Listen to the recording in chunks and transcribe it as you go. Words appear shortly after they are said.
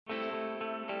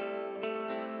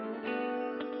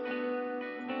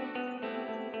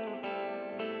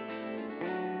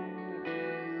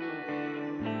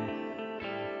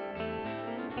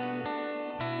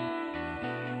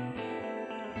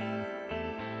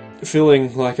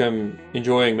feeling like I'm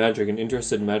enjoying Magic and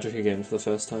interested in Magic again for the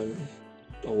first time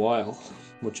in a while,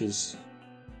 which is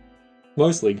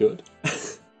mostly good.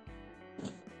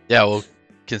 Yeah, well,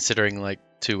 considering like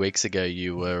 2 weeks ago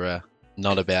you were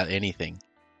not about anything.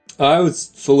 I was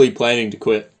fully planning to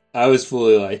quit. I was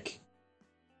fully like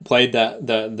played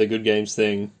the good games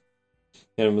thing,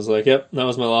 and was like, "Yep, that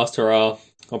was my last hurrah.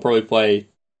 I'll probably play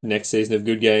next season of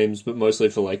good games, but mostly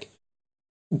for like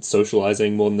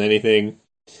socializing more than anything.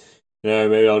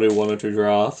 Maybe I'll do 1 or 2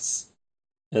 drafts."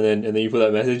 And then you put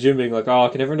that message in, being like, "Oh,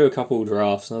 can everyone do a couple of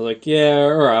drafts?" And I was like, "Yeah,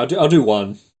 all right, I'll do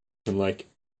one." And like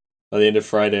by the end of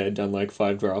Friday, I'd done like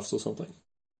 5 drafts or something.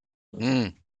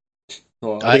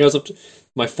 Well, I think I was up to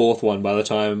my 4th one by the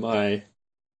time I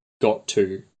got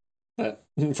to that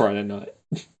Friday night.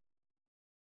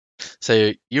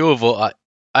 So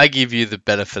I give you the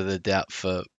benefit of the doubt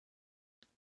for,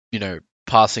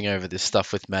 passing over this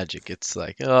stuff with Magic. It's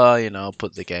like, I'll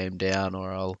put the game down,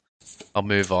 or I'll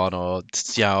move on, or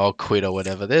I'll quit or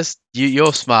whatever.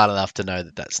 You're smart enough to know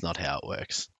that that's not how it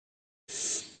works.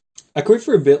 I quit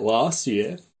for a bit last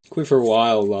year. Quit for a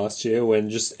while last year when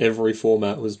just every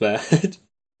format was bad.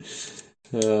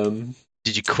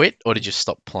 Did you quit or did you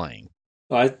stop playing?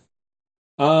 I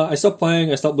stopped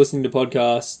playing. I stopped listening to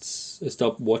podcasts. I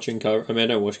stopped watching coverage. I mean, I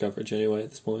don't watch coverage anyway at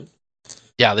this point.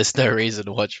 Yeah, there's no reason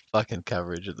to watch fucking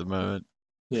coverage at the moment.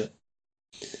 Yeah.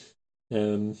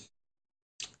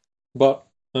 But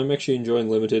I'm actually enjoying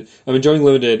Limited. I'm enjoying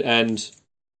Limited, and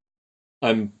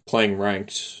I'm playing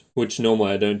Ranked, which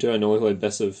normally I don't do. I normally play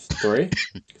best of 3.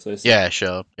 Yeah,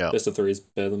 sure. Yeah. Best of 3 is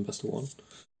better than best of 1.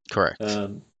 Correct.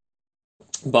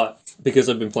 But because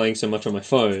I've been playing so much on my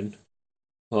phone,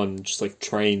 on just like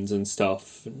trains and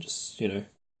stuff, and just,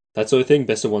 that sort of thing,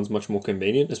 best of 1's much more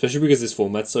convenient, especially because this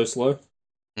format's so slow.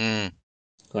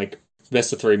 Like,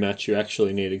 best of 3 match, you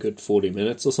actually need a good 40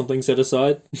 minutes or something set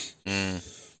aside.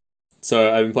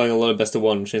 So I've been playing a lot of best of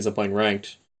 1, which means I'm playing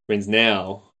Ranked. Which means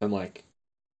now I'm like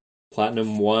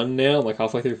Platinum 1 now, I'm like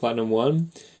halfway through Platinum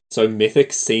 1. So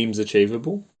Mythic seems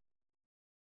achievable.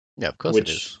 Yeah, of course it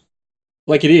is.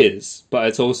 Like, it is, but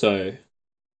it's also,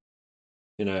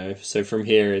 so from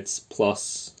here it's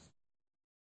plus,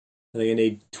 I think I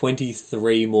need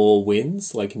 23 more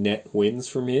wins, like net wins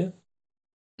from here.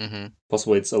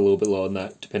 Possibly it's a little bit lower than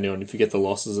that, depending on if you get the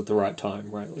losses at the right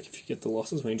time, right? Like, if you get the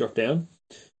losses when you drop down.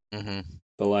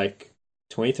 But, like,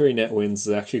 23 net wins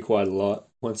is actually quite a lot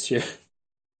once you...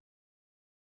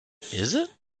 Is it?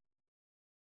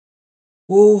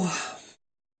 Well...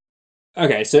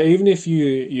 Okay, so even if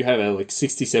you have a, like,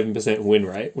 67% win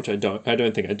rate, which I don't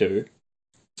think I do,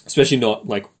 especially not,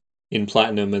 like, in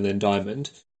Platinum and then Diamond,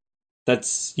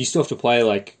 you still have to play,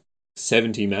 like,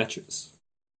 70 matches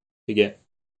to get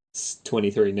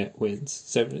 23 net wins,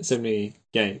 70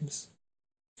 games,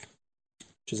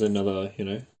 which is another,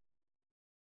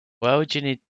 Why would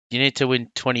you need to win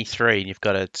 23 and you've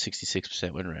got a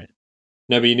 66% win rate?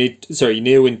 No, but you need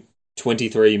to win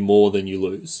 23 more than you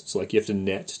lose. So, like, you have to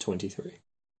net 23.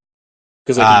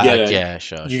 Because, like,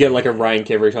 you get like a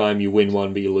rank every time you win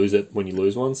one, but you lose it when you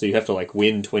lose one. So you have to, like,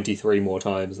 win 23 more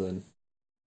times than...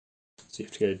 So you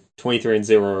have to go 23 and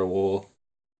 0 or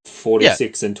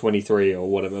 46 and 23 or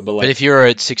whatever. But, like, if you're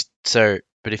at 66%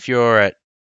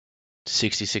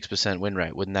 win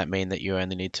rate, wouldn't that mean that you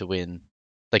only need to win,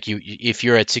 like, if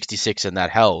you're at 66 and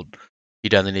that held,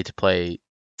 you'd only need to play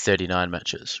 39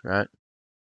 matches, right?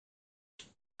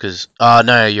 Because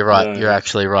no, you're right. No. You're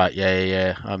actually right.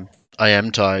 Yeah. I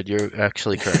am tired. You're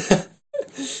actually correct.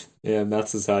 Yeah,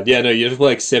 maths is hard. Yeah, no, you have to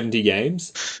play like 70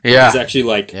 games. Yeah, it's actually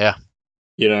like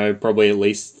probably at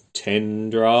least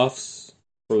 10 drafts.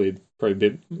 Probably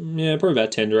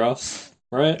about 10 drafts,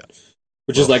 right? Yeah.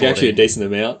 Which is like 14. Actually a decent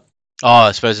amount. Oh,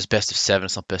 I suppose it's best of 7.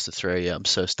 It's not best of 3. Yeah, I'm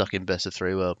so stuck in best of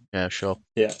 3 world. Yeah, sure.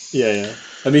 Yeah.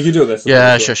 I mean, you can do it best of 3.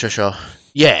 Yeah, sure.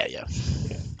 Yeah.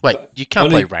 Wait, you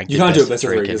can't play ranked. You can't do it best of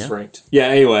 3 because ranked. Yeah.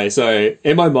 Anyway, so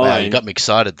in my mind, wow, you got me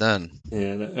excited then.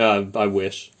 Yeah, I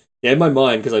wish. Yeah, in my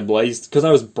mind, because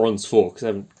I was bronze 4 because I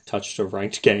haven't touched a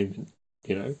ranked game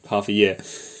in half a year.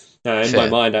 In my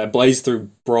mind, I blazed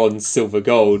through bronze, silver,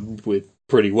 gold with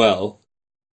pretty well.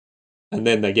 And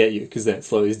then they get you, because then it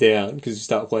slows down, because you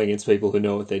start playing against people who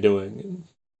know what they're doing. And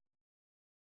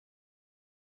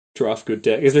draft good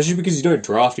deck, especially because you don't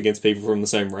draft against people from the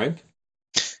same rank.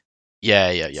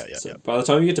 Yeah. So by the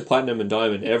time you get to Platinum and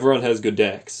Diamond, everyone has good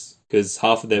decks, because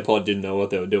half of their pod didn't know what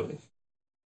they were doing.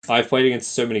 I've played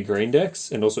against so many green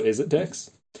decks, and also Izzet decks,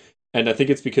 and I think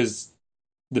it's because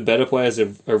the better players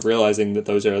are realizing that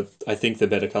those are, I think, the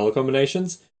better color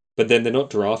combinations, but then they're not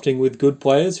drafting with good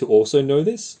players who also know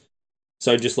this.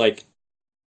 So just, like,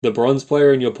 the bronze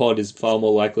player in your pod is far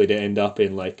more likely to end up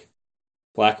in, like,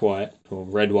 black white or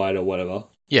red white or whatever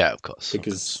Yeah, of course.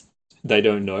 because they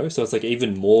don't know. So it's like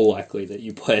even more likely that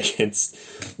you play against.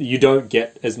 You don't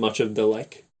get as much of the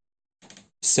like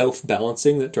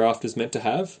self-balancing that draft is meant to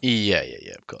have Yeah,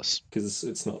 of course. because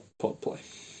it's not pod play.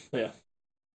 But yeah.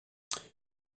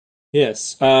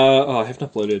 Yes. I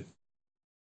haven't uploaded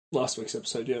last week's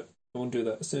episode yet. I want to do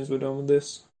that as soon as we're done with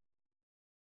this.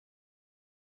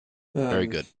 Very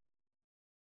good.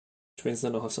 Which means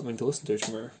then I'll have something to listen to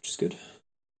tomorrow, which is good.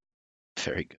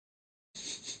 Very good.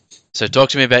 So talk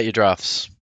to me about your drafts.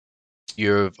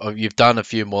 You've done a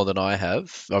few more than I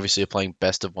have. Obviously, you're playing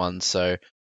best of one, so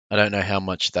I don't know how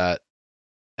much that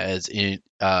has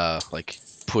like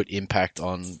put impact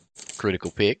on critical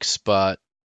picks. But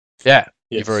yeah,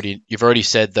 Yes. you've already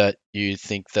said that you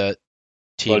think that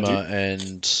Well, Tima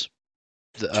and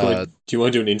do you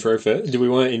want to do an intro first? Do we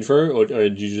want an intro, or do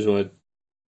you just want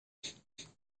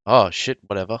oh shit,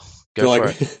 whatever, go for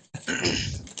it?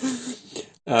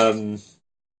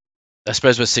 I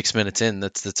suppose we're 6 minutes in.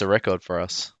 That's a record for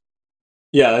us.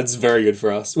 Yeah, that's very good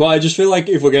for us. Well, I just feel like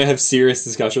if we're going to have serious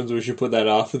discussions, we should put that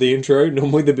after the intro.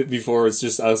 Normally, the bit before is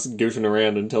just us goofing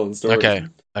around and telling stories.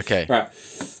 Okay. Right.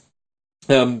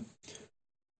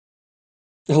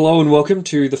 Hello and welcome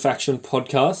to the Faction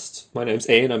Podcast. My name's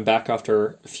Ian. I'm back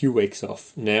after a few weeks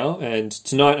off now, and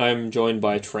tonight I'm joined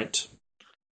by Trent.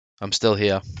 I'm still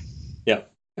here. Yeah,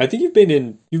 I think you've been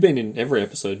in every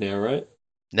episode now, right?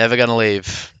 Never gonna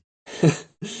leave.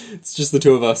 It's just the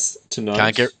two of us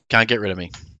tonight. Can't get rid of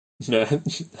me. No,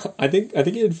 I think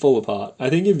it'd fall apart. I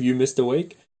think if you missed a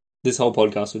week, this whole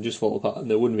podcast would just fall apart, and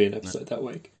there wouldn't be an episode that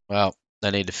week. Well,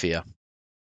 no need to fear.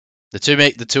 The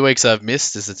 2 weeks I've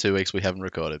missed is the 2 weeks we haven't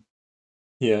recorded.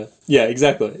 Yeah,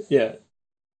 exactly. Yeah,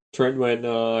 Trent went,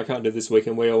 I can't do this week,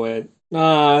 and we all went,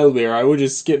 it'll be alright. We'll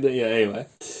just skip it. Yeah, anyway.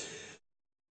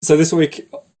 So this week,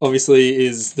 obviously,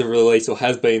 is the release, or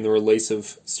has been the release of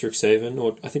Strixhaven,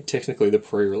 or I think technically the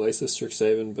pre-release of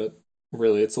Strixhaven, but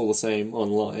really it's all the same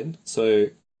online. So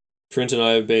Trent and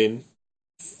I have been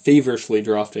feverishly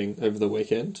drafting over the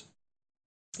weekend.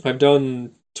 I've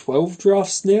done 12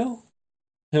 drafts now.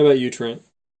 How about you, Trent?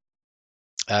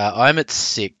 I'm at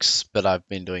 6, but I've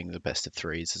been doing the best of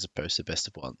 3s as opposed to best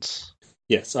of 1s.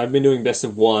 Yes, I've been doing best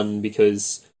of 1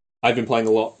 because I've been playing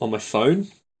a lot on my phone,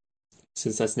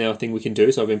 since that's now a thing we can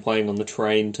do. So I've been playing on the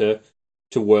train to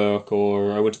work,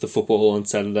 or I went to the football on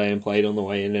Saturday and played on the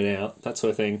way in and out, that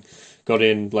sort of thing. Got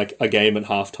in like a game at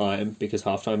halftime because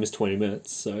halftime is 20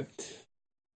 minutes. So,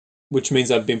 which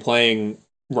means I've been playing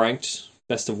ranked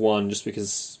best of 1 just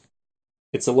because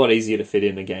it's a lot easier to fit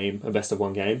in a best of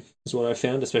 1 game is what I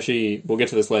found. Especially, we'll get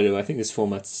to this later. I think this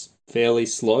format's fairly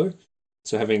slow,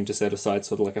 so having to set aside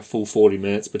sort of like a full 40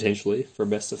 minutes potentially for a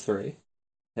best of 3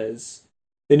 has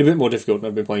been a bit more difficult, and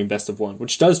I've been playing best of 1,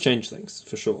 which does change things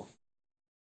for sure.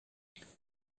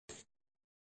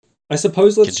 I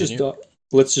suppose let's just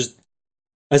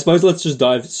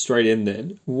dive straight in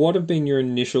then. What have been your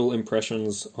initial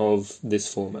impressions of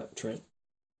this format, Trent?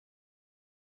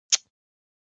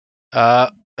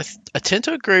 I tend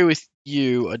to agree with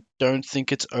you. I don't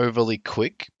think it's overly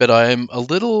quick, but I am a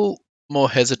little more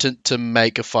hesitant to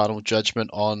make a final judgment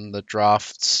on the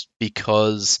drafts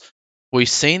because we've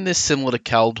seen this similar to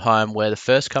Kaldheim, where the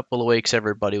first couple of weeks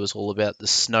everybody was all about the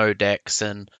snow decks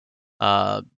and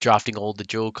drafting all the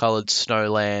dual-coloured snow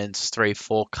lands,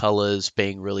 3-4 colours,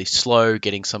 being really slow,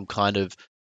 getting some kind of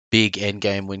big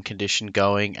endgame win condition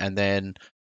going, and then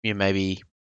maybe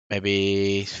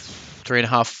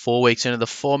 3.5, 4 weeks into the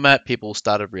format, people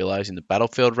started realizing the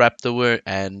Battlefield Raptor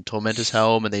and Tormentor's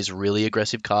Helm and these really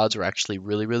aggressive cards were actually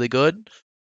really, really good.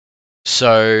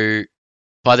 So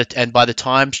by the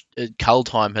time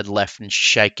Kaldheim had left and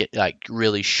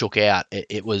really shook out,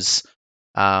 it was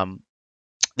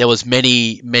there was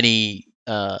many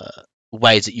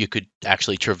ways that you could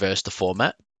actually traverse the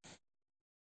format.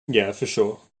 Yeah, for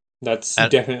sure. That's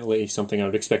definitely something I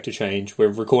would expect to change. We're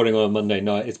recording on a Monday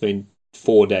night. It's been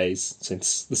 4 days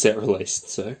since the set released,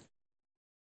 so...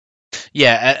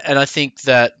 Yeah, and I think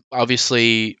that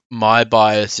obviously my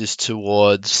bias is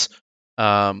towards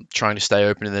trying to stay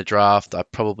open in the draft. I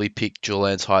probably pick dual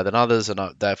lands higher than others, and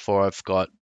therefore I've got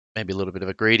maybe a little bit of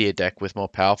a greedier deck with more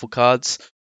powerful cards.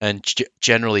 And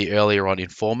generally earlier on in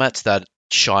formats, that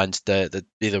shines the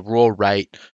either raw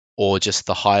rate or just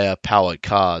the higher powered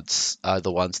cards are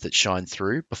the ones that shine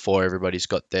through before everybody's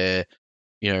got their,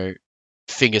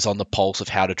 fingers on the pulse of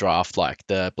how to draft, like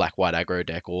the black-white aggro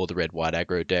deck or the red-white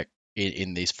aggro deck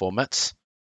in these formats.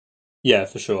 Yeah,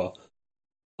 for sure.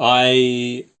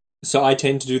 I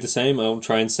tend to do the same. I'll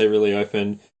try and stay really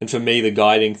open. And for me, the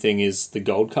guiding thing is the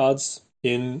gold cards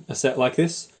in a set like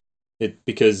this.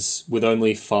 Because with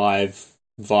only 5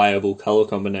 viable color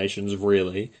combinations,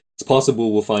 really. It's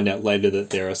possible we'll find out later that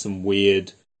there are some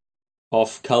weird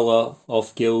off color,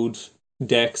 off guild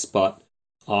decks, but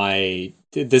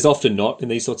there's often not in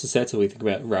these sorts of sets. If we think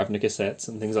about Ravnica sets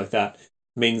and things like that, it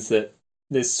means that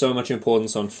there's so much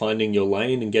importance on finding your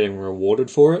lane and getting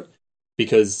rewarded for it.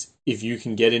 Because if you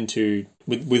can get into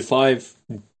with five,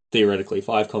 theoretically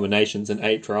five combinations and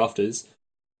 8 drafters,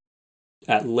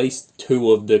 at least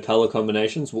 2 of the color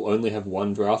combinations will only have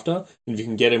 1 drafter. And if you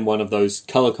can get in one of those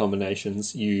color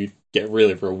combinations, you get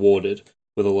really rewarded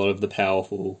with a lot of the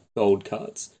powerful gold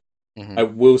cards. Mhm. I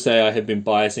will say I have been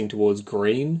biasing towards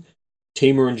green,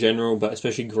 Teamer in general, but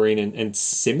especially green and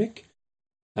Simic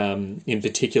in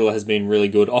particular has been really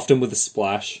good, often with a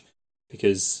splash,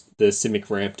 because the Simic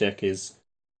ramp deck is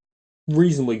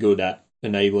reasonably good at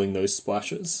enabling those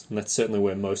splashes, and that's certainly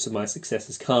where most of my success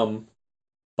has come.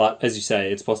 But as you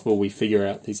say, it's possible we figure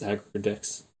out these aggro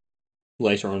decks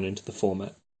later on into the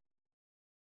format.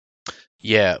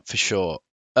 Yeah, for sure.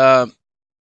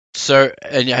 So,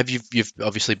 and you've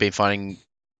obviously been finding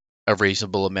a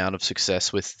reasonable amount of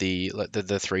success with the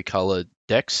 3-color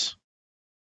decks.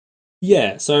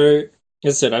 Yeah, so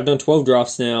as I said, I've done 12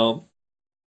 drafts now.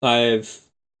 I've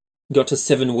got to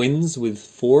 7 wins with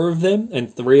 4 of them,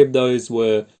 and 3 of those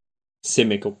were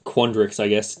Simic or Quandrix, I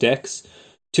guess, decks.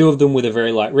 2 of them with a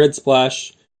very light red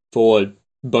splash. For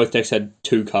both decks had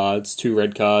 2 cards, 2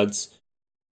 red cards,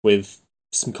 with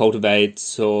some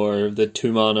cultivates or the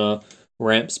 2 mana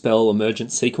ramp spell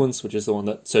Emergent Sequence, which is the one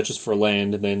that searches for a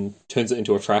land and then turns it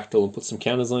into a fractal and puts some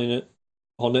counters on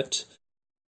it.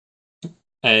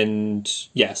 And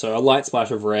yeah, so a light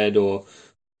splash of red, or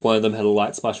one of them had a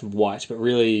light splash of white, but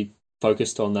really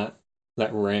focused on that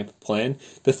ramp plan.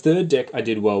 The third deck I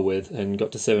did well with and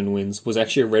got to 7 wins was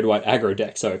actually a red-white aggro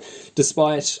deck. So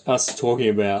despite us talking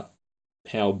about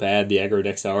how bad the aggro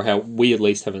decks are, or how we at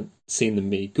least haven't seen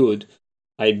them be good,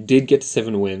 I did get to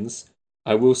 7 wins.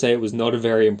 I will say it was not a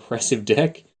very impressive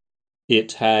deck.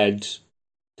 It had,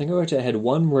 I think I worked out, it had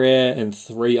 1 rare and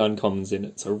 3 uncommons in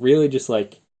it. So really just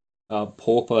like a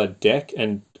pauper deck,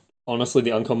 and honestly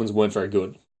the uncommons weren't very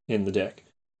good in the deck.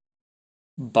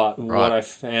 But what Right. I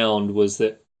found was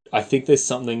that I think there's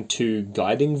something to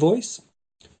Guiding Voice,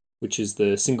 which is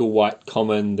the single white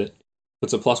common that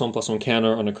puts a +1/+1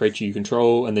 counter on a creature you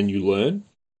control, and then you learn.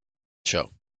 Sure.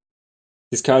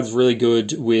 This card's really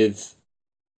good with.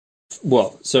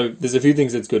 Well, so there's a few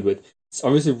things it's good with. It's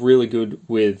obviously really good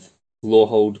with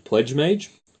Lorehold Pledge Mage,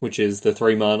 which is the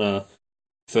 3 mana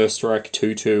first strike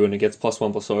 2/2, and it gets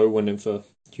 +1/+0 whenever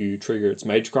you trigger its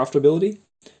Magecraft ability.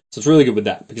 So it's really good with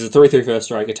that, because the 3/3 first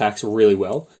strike attacks really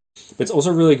well. But it's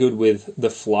also really good with the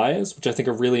flyers, which I think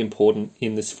are really important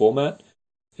in this format.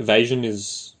 Evasion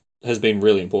has been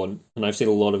really important, and I've seen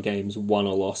a lot of games won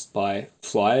or lost by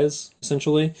flyers,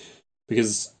 essentially,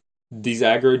 because these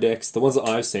aggro decks, the ones that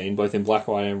I've seen, both in black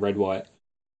white and red white,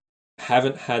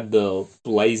 haven't had the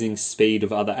blazing speed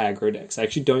of other aggro decks. I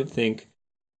actually don't think.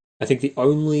 I think the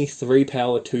only 3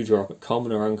 power 2-drop at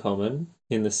common or uncommon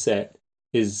in the set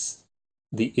is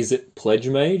the Izzet Pledge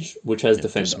Mage, which has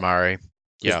Defender. Prismari.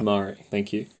 Yeah. Prismari,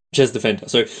 thank you. Which has Defender.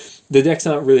 So the decks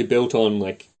aren't really built on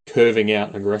like curving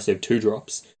out aggressive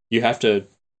 2-drops. You have to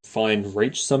find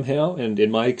reach somehow, and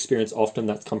in my experience, often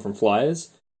that's come from flyers,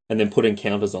 and then putting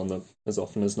counters on them as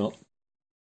often as not.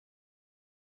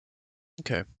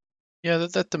 Okay. Yeah,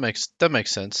 that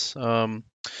makes sense. I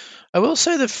will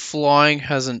say that flying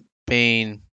hasn't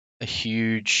been a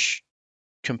huge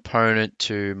component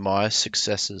to my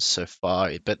successes so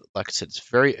far, but like I said, it's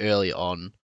very early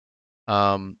on.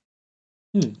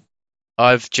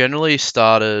 I've generally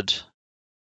started,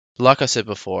 like I said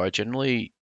before, I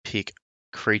generally pick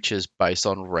creatures based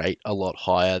on rate a lot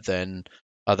higher than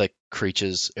other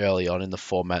creatures early on in the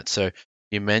format. So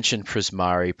you mentioned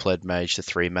Prismari, Pledge Mage, the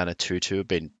 3 mana 2/2. I've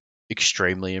been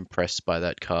extremely impressed by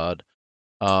that card.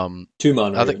 2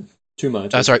 mana. Other, 2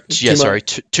 mana. sorry, yeah, sorry,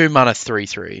 2 mana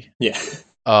 3/3. Yeah.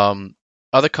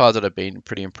 Other cards that I've been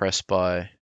pretty impressed by,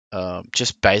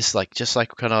 just kind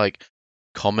of like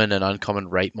common and uncommon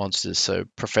rate monsters. So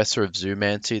Professor of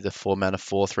Zoomancy, the 4 mana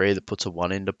 4/3 that puts a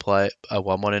 1/1 into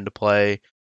play.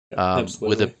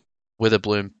 Absolutely. With a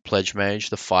Bloom Pledge Mage,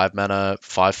 the 5 mana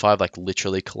 5/5, like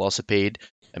literally Colossopede.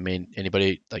 I mean,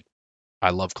 anybody like,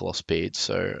 I love Colossopede,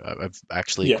 so I've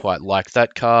actually quite liked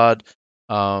that card.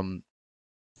 And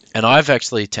I've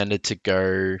actually tended to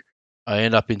go. I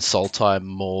end up in Sultai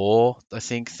more, I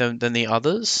think, than the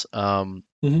others.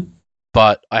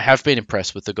 But I have been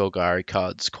impressed with the Golgari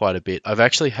cards quite a bit. I've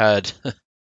actually had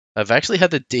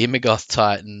the Demogoth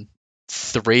Titan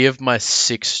 3 of my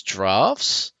 6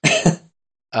 drafts,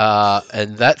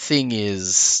 and that thing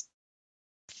is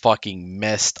fucking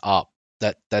messed up.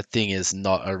 That thing is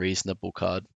not a reasonable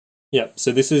card. Yeah,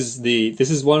 so this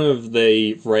is one of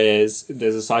the rares.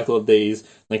 There's a cycle of these.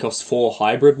 They cost 4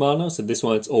 hybrid mana. So this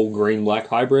one it's all green black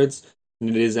hybrids, and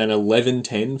it is an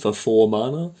 11/10 for 4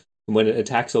 mana. And when it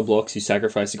attacks or blocks, you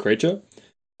sacrifice a creature.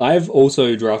 I've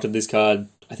also drafted this card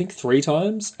I think 3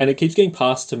 times, and it keeps getting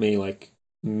passed to me like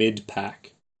mid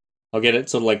pack. I'll get it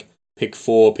sort of like pick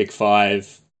 4, pick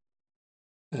 5,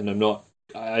 and I'm not.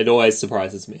 It always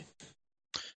surprises me.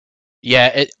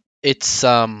 Yeah, it's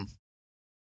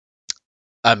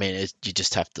I mean, you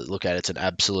just have to look at it.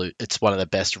 It's one of the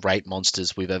best rate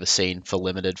monsters we've ever seen for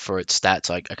limited for its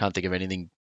stats. I can't think of anything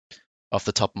off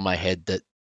the top of my head that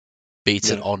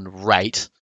beats it on rate.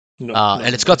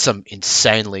 And it's got some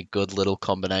insanely good little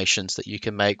combinations that you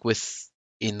can make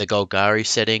in the Golgari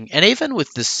setting. And even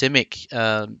with the Simic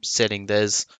setting,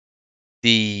 there's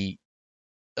the...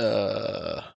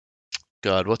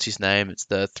 God, what's his name? It's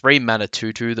the 3 mana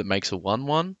 2/2 that makes a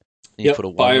 1/1. You put a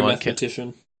 1/1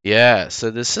 Biomathematician. Yeah, so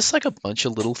there's just like a bunch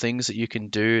of little things that you can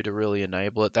do to really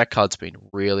enable it. That card's been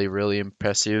really, really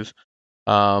impressive.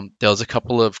 There was a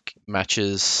couple of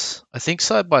matches, I think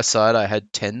side by side, I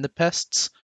had 10 the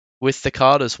Pests with the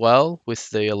card as well, with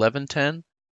the 11/10,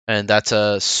 and that's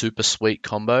a super sweet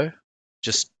combo.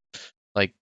 Just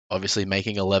like obviously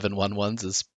making 11 1/1s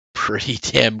is pretty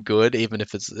damn good, even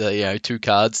if it's 2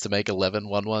 cards to make 11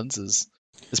 1/1s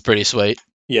is pretty sweet.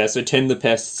 Yeah, so 10 the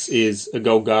Pests is a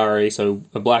Golgari, so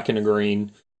a black and a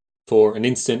green for an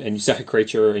instant, and you sack a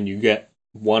creature and you get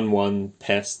 1/1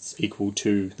 Pests equal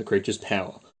to the creature's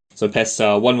power. So Pests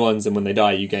are 1/1s, and when they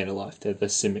die, you gain a life. They're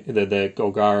the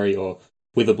Golgari, or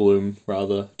Witherbloom,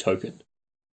 rather, token.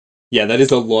 Yeah, that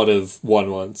is a lot of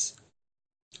 1/1s.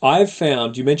 I've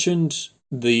found, you mentioned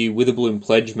the Witherbloom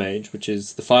Pledge Mage, which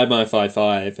is the 5/5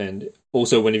 5/5, and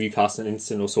also whenever you cast an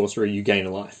instant or sorcery, you gain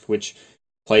a life, which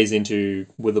plays into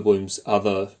Witherbloom's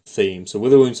other theme. So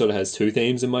Witherbloom sort of has 2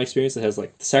 themes in my experience. It has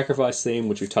like the sacrifice theme,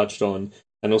 which we touched on,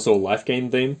 and also a life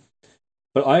gain theme.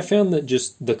 But I found that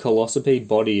just the Colossopede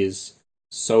body is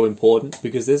so important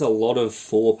because there's a lot of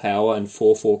 4 power and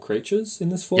 4/4 creatures in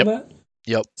this format.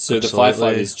 Yep. So absolutely. The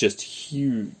 5/5 is just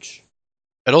huge.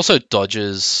 It also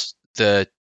dodges the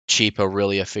cheaper,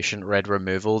 really efficient red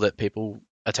removal that people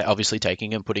are obviously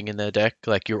taking and putting in their deck.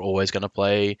 Like you're always going to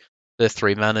play the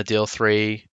 3 mana deal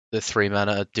 3, the 3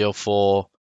 mana deal 4.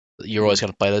 You're always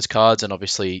going to play those cards, and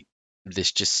obviously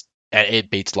it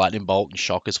beats Lightning Bolt and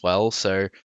Shock as well. So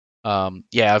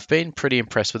I've been pretty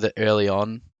impressed with it early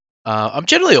on. I'm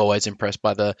generally always impressed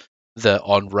by the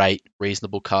on rate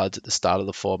reasonable cards at the start of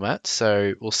the format.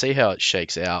 So we'll see how it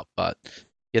shakes out, but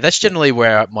yeah, that's generally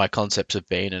where my concepts have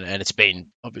been, and it's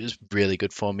been really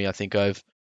good for me. I think I've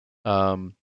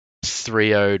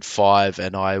 3-0'd 5,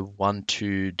 and I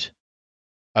 1-2'd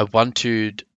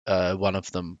one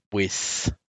of them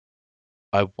with,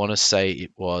 I want to say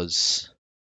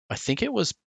I think it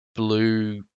was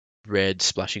blue, red,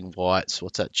 splashing white. So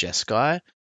what's that, Jeskai?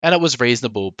 And it was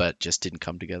reasonable, but just didn't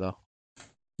come together.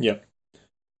 Yep.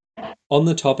 On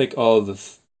the topic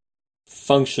of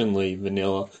functionally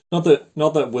vanilla, not that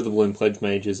Witherbloom Pledge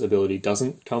Mage's ability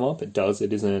doesn't come up. It does.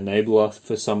 It is an enabler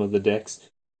for some of the decks.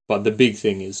 But the big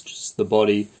thing is just the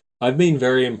body. I've been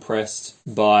very impressed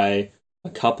by a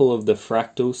couple of the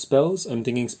fractal spells. I'm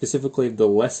thinking specifically of the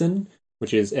Lesson,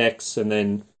 which is X, and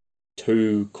then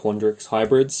 2 Quandrix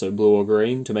hybrids, so blue or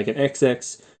green, to make an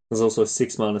XX. There's also a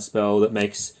 6 mana spell that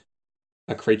makes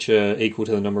a creature equal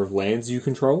to the number of lands you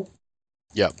control.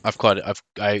 Yeah, I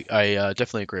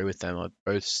definitely agree with them. I've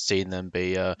both seen them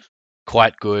be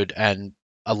quite good, and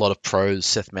a lot of pros.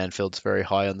 Seth Manfield's very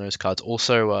high on those cards.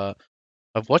 Also,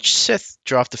 I've watched Seth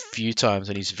draft a few times,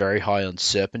 and he's very high on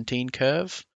Serpentine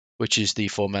Curve, which is the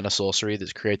 4 mana sorcery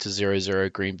that creates a 0/0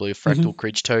 green-blue fractal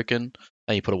creature token,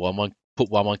 and you put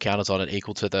 1/1 counters on it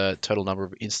equal to the total number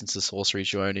of instances of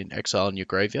sorceries you own in exile in your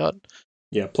graveyard.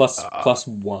 Yeah, plus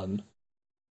 1.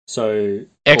 So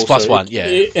X plus 1, yeah.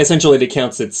 Essentially, it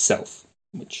counts itself.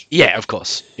 Yeah, of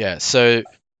course. Yeah, so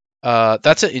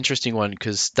that's an interesting one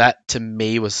because that to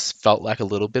me felt like a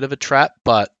little bit of a trap,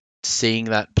 but seeing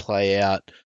that play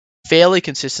out fairly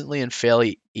consistently and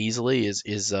fairly easily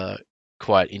is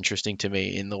quite interesting to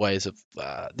me in the ways of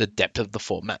the depth of the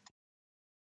format.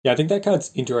 Yeah, I think that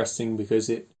card's interesting because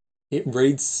it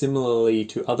reads similarly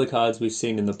to other cards we've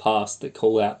seen in the past that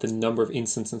call out the number of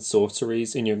instants and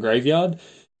sorceries in your graveyard.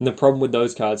 And the problem with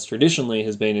those cards traditionally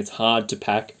has been it's hard to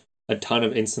pack a ton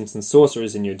of instants and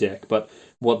sorceries in your deck. But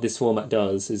what this format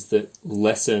does is that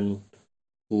Lesson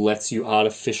lets you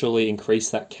artificially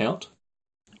increase that count.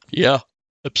 Yeah,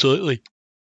 absolutely.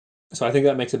 So I think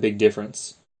that makes a big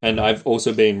difference. And I've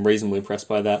also been reasonably impressed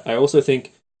by that. I also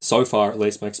think so far at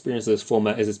least, my experience of this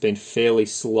format is it's been fairly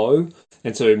slow,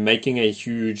 and so making a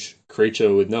huge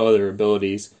creature with no other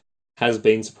abilities has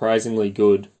been surprisingly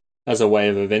good as a way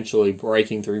of eventually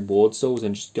breaking through board stalls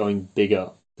and just going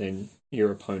bigger than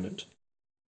your opponent.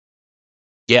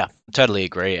 Yeah, totally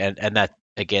agree. And that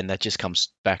again, that just comes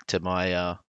back to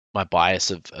my my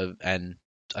bias of and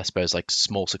I suppose like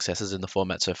small successes in the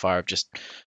format so far of just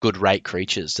good rate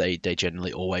creatures. They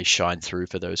generally always shine through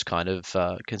for those kind of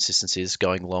consistencies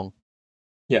going long.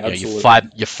 Yeah, You know, absolutely.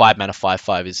 your 5 mana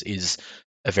 5/5 is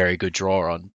a very good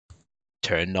draw on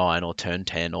turn 9 or turn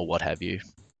 10 or what have you,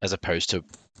 as opposed to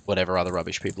whatever other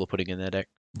rubbish people are putting in their deck.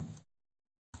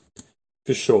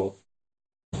 For sure.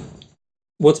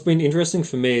 What's been interesting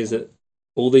for me is that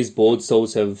all these board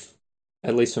stalls have,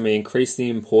 at least for me, increased the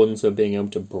importance of being able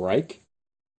to break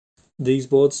these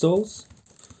board stalls.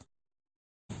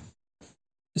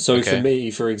 So for Okay.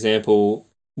 me, for example,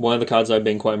 one of the cards I've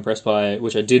been quite impressed by,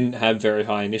 which I didn't have very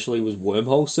high initially, was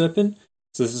Wormhole Serpent.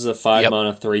 So this is a 5 Yep.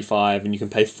 mana 3/5, and you can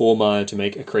pay 4 mana to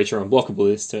make a creature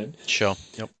unblockable this turn. Sure.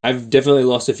 Yep. I've definitely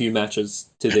lost a few matches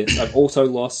to this. I've also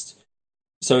lost.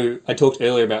 So I talked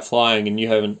earlier about flying, and you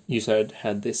haven't. You said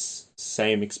had this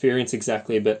same experience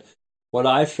exactly, but what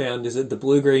I've found is that the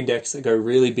blue-green decks that go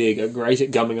really big are great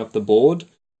at gumming up the board,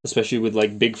 especially with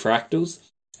like big fractals.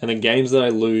 And the games that I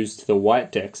lose to the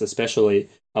white decks, especially,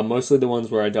 are mostly the ones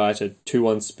where I die to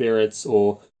 2/1 spirits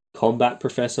or Combat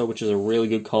Professor, which is a really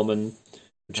good common,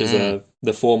 which is Mm,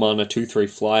 the 4 mana 2/3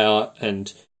 flyer,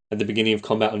 and at the beginning of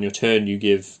combat on your turn, you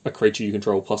give a creature you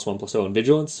control +1/+0 on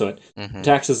vigilance, so it mm-hmm.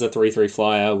 attacks as a 3/3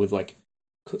 flyer with like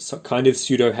kind of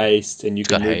pseudo haste, and you It's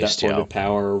can got move that haste. point Yeah. of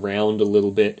power around a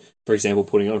little bit. For example,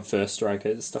 putting on first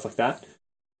strikers, stuff like that.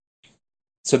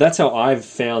 So that's how I've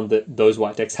found that those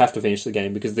white decks have to finish the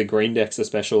game, because the green decks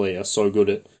especially are so good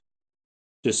at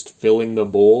just filling the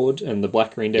board, and the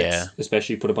black green Yeah. decks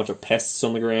especially put a bunch of pests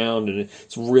on the ground, and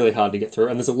it's really hard to get through.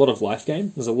 And there's a lot of life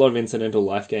gain. There's a lot of incidental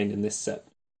life gain in this set.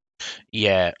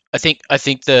 Yeah, I think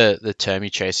the term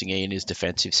you're chasing, Ian, is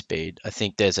defensive speed. I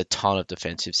think there's a ton of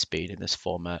defensive speed in this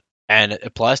format, and it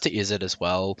applies to Izzet as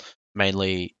well,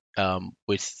 mainly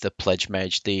with the Pledge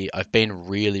Mage. The I've been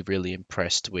really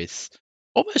impressed with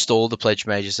almost all the Pledge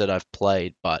Mages that I've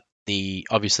played, but the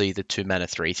obviously the 2 mana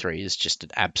 3/3 is just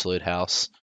an absolute house.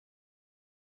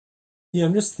 Yeah,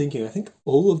 I'm just thinking. I think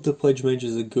all of the pledge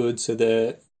mages are good. So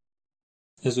they're,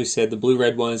 as we said, the blue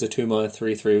red one is a 2 mana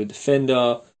 3/3 with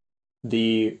Defender.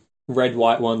 The red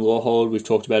white one, Lawhold, we've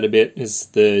talked about a bit, is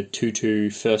the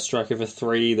 2/2 first striker for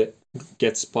 3 that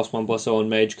gets +1/+0 on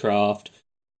Magecraft.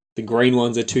 The green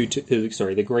one's a 2/2.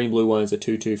 Sorry, the green blue one is a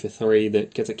 2/2 for 3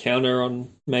 that gets a counter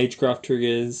on Magecraft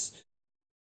triggers.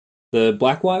 The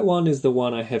black white one is the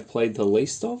one I have played the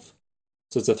least of.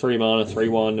 So it's a 3 mana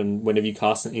 3/1, and whenever you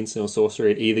cast an instant or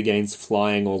sorcery, it either gains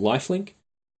flying or lifelink,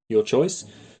 your choice.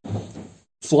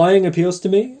 Flying appeals to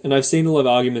me, and I've seen a lot of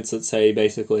arguments that say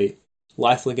basically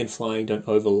lifelink and flying don't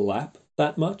overlap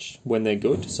that much when they're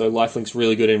good. So lifelink's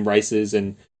really good in races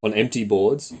and on empty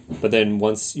boards, but then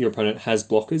once your opponent has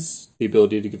blockers, the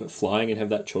ability to give it flying and have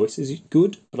that choice is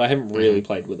good, but I haven't really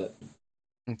played with it.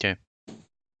 Okay.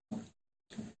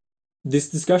 This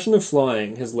discussion of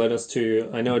flying has led us to,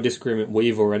 I know, a disagreement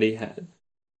we've already had,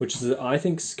 which is that I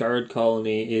think Scurrid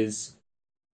Colony is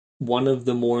one of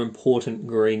the more important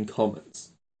green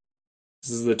commons.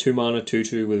 This is the 2 mana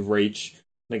 2/2 with reach,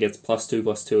 and it gets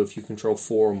 +2/+2 if you control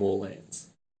 4 or more lands.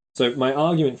 So my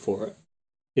argument for it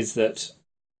is that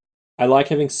I like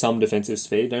having some defensive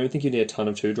speed. I don't think you need a ton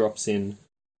of 2-drops in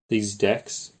these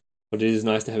decks, but it is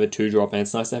nice to have a 2-drop, and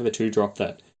it's nice to have a 2-drop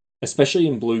that, especially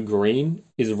in blue-green,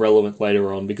 is relevant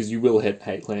later on, because you will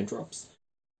hate land drops.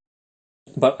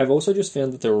 But I've also just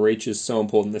found that the reach is so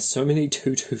important. There's so many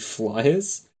 2/2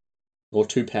 flyers, or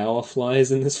 2 power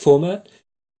flyers in this format,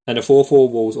 and a 4/4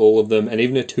 walls all of them, and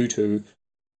even a 2/2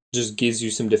 just gives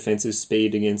you some defensive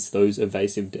speed against those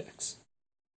evasive decks.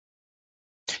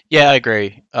 Yeah, I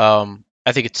agree.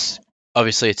 I think it's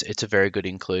obviously it's a very good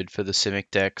include for the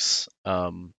Simic decks.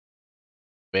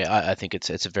 Yeah, I think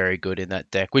it's a very good in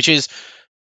that deck, which is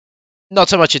not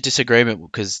so much a disagreement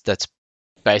because that's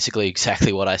basically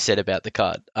exactly what I said about the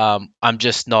card. I'm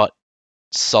just not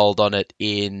sold on it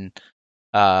in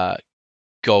uh,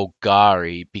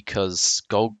 Golgari because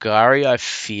Golgari I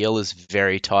feel is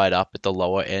very tied up at the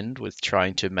lower end with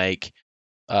trying to make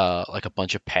like a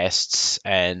bunch of pests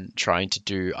and trying to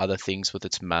do other things with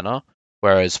its mana.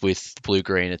 Whereas with blue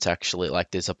green, it's actually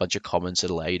like there's a bunch of commons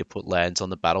that allow you to put lands on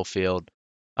the battlefield.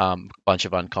 A bunch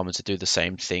of uncommons that do the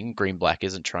same thing. Green black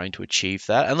isn't trying to achieve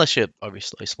that unless you're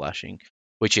obviously splashing,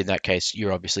 which in that case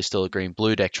you're obviously still a green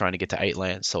blue deck trying to get to 8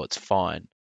 lands, so it's fine.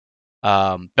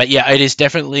 But yeah, it is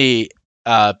definitely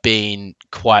been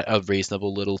quite a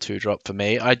reasonable little 2-drop for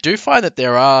me. I do find that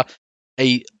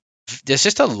there's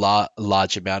just a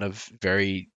large amount of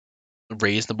very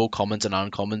reasonable commons and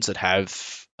uncommons that have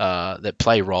that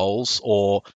play roles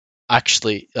or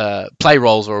actually play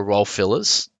roles or role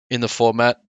fillers in the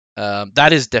format.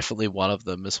 That is definitely one of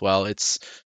them as well. It's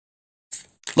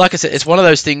like I said, it's one of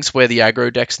those things where the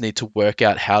aggro decks need to work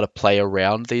out how to play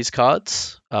around these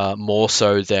cards more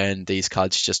so than these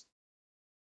cards just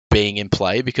being in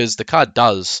play, because the card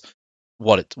does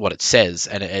what it says,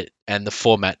 and the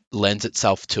format lends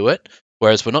itself to it.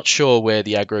 Whereas we're not sure where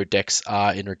the aggro decks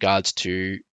are in regards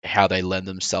to how they lend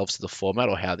themselves to the format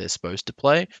or how they're supposed to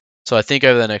play. So I think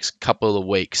over the next couple of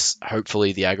weeks,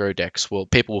 hopefully the aggro decks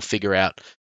people will figure out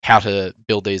how to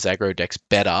build these aggro decks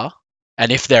better,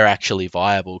 and if they're actually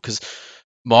viable. Because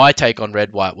my take on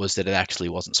red white was that it actually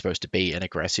wasn't supposed to be an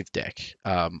aggressive deck.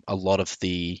 A lot of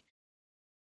the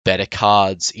better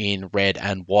cards in red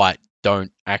and white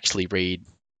don't actually read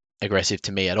aggressive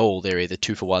to me at all. They're either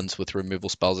 2-for-1s with removal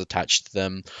spells attached to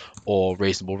them, or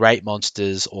reasonable rate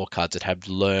monsters, or cards that have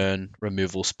learn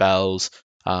removal spells.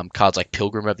 Cards like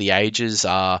Pilgrim of the Ages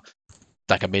are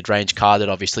like a mid-range card that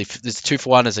obviously there's a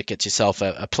 2-for-1 as it gets yourself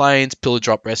a Plains. Pillar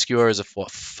Drop Rescuer is a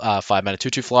 5-mana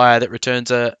 2/2 flyer that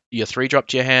returns your 3-drop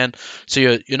to your hand. So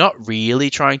you're not really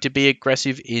trying to be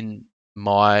aggressive in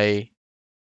my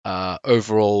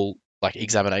overall like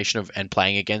examination of and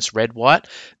playing against red white.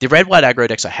 The red white aggro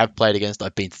decks I have played against,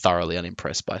 I've been thoroughly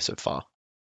unimpressed by so far.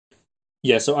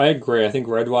 Yeah, so I agree. I think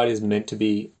red white is meant to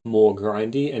be more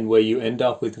grindy, and where you end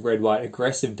up with red white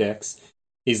aggressive decks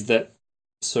is that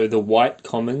so the white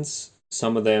commons,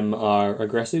 some of them are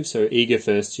aggressive. So Eager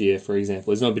First Year, for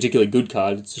example, is not a particularly good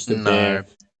card. It's just a bear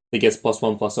that gets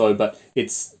 +1/+0, but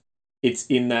it's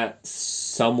in that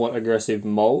somewhat aggressive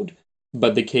mold.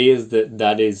 But the key is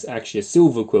that is actually a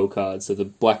Silver Quill card. So the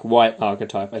black-white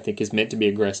archetype, I think, is meant to be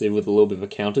aggressive with a little bit of a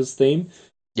counters theme.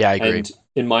 Yeah, I agree. And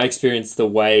in my experience,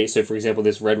 so for example,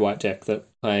 this red-white deck that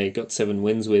I got 7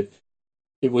 wins with,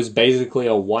 it was basically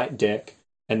a white deck,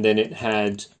 and then it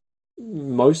had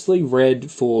mostly red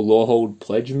for Lorehold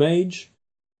Pledge Mage,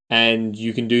 and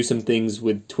you can do some things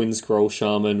with Twin Scroll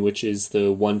Shaman, which is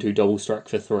the 1/2 double strike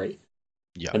for 3.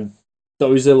 Yeah. And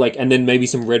those are and then maybe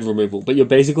some red removal. But you're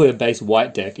basically a base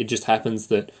white deck. It just happens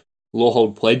that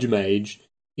Lorehold Pledge Mage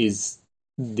is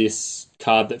this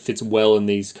card that fits well in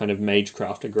these kind of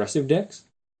Magecraft aggressive decks.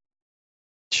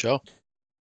 Sure.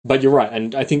 But you're right,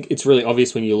 and I think it's really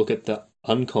obvious when you look at the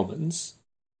uncommons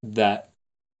that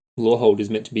Lorehold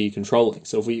is meant to be controlling.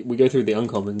 So if we go through the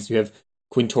uncommons, you have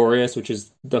Quintorius, which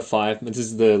is the 5. This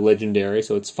is the legendary,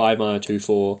 so it's 5 mana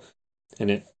 2/4,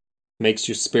 and it makes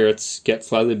your spirits get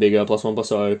slightly bigger,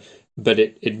 +1/+0, but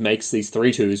it makes these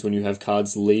 3/2s when you have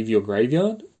cards leave your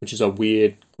graveyard, which is a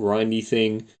weird, grindy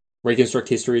thing. Reconstruct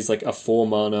History is like a 4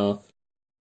 mana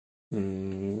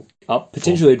up,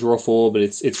 potentially a draw 4, but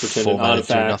it's returned an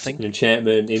artifact, an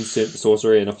enchantment, instant,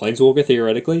 sorcery, and a planeswalker,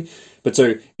 theoretically. But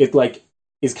so it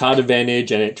is card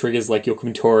advantage, and it triggers like your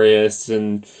Quintorius,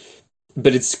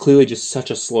 but it's clearly just such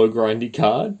a slow, grindy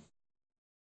card.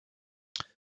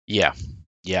 Yeah.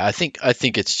 Yeah, I think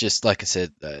it's just like I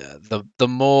said. The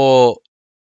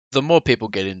more people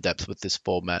get in depth with this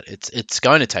format, it's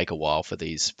going to take a while for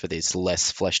these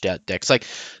less fleshed out decks. Like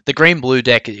the green blue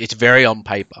deck, it's very on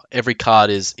paper. Every card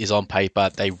is on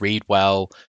paper. They read well.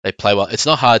 They play well. It's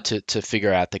not hard to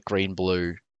figure out that green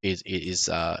blue is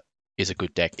a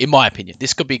good deck, in my opinion.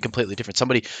 This could be completely different.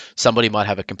 Somebody might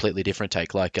have a completely different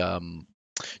take. Like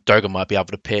Doga might be able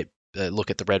to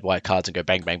look at the red white cards and go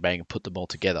bang bang bang and put them all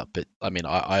together. But I mean,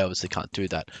 I obviously can't do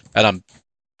that, and I'm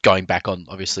going back on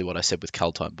obviously what I said with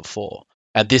Kaldheim before,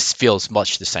 and this feels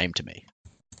much the same to me.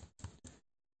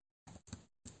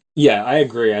 Yeah, I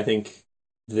agree. I think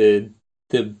the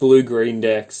blue-green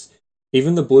decks,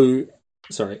 even the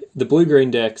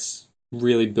blue-green decks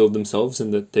really build themselves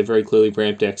in that they're very clearly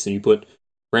ramp decks, and you put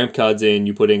ramp cards in,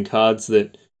 you put in cards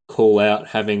that call out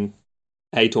having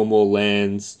 8 or more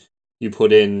lands, you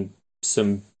put in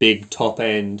some big top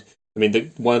end. I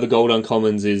mean, one of the gold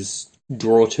uncommons is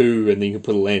draw 2, and then you can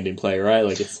put a land in play, right?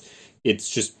 Like it's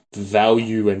just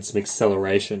value and some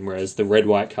acceleration. Whereas the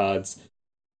red-white cards,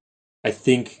 I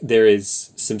think there is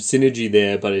some synergy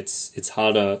there, but it's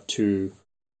harder to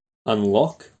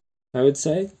unlock, I would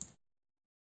say.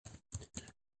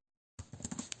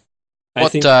 Go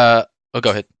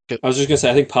ahead. I was just gonna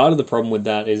say, I think part of the problem with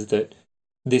that is that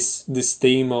this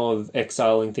theme of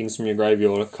exiling things from your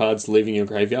graveyard or cards leaving your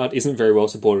graveyard isn't very well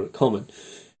supported at common.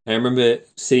 And I remember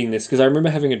seeing this because I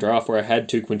remember having a draft where I had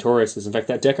 2 Quintoriuses. In fact,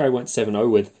 that deck I went 7-0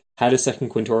 with had a second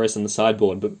Quintorius in the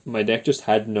sideboard, but my deck just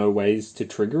had no ways to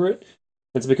trigger it.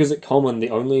 It's because at common, the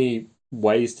only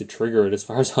ways to trigger it, as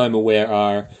far as I'm aware,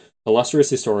 are Illustrious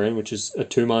Historian, which is a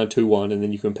 2-mana 2/1, and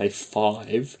then you can pay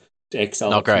 5 to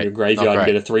exile it from your graveyard and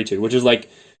get a 3/2, which is like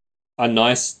a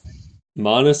nice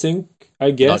mana sink,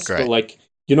 I guess. But like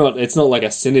it's not like a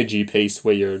synergy piece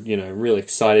where you're, really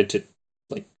excited to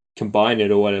like combine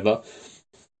it or whatever.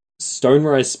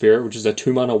 Stonerise Spirit, which is a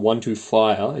 2-mana 1/2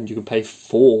 flyer, and you can pay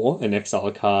 4 and exile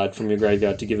a card from your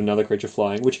graveyard to give another creature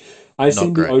flying, which I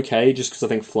seem to be okay just because I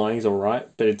think flying is alright,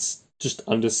 but it's just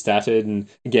understated, and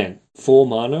again, 4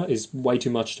 mana is way too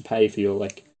much to pay for your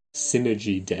like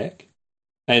synergy deck.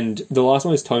 And the last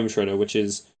one is Tome Shredder, which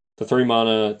is the 3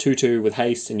 mana 2/2 with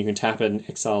haste, and you can tap it and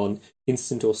exile an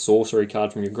instant or sorcery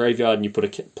card from your graveyard, and you put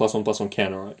a +1/+1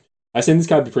 counter on it. I've seen this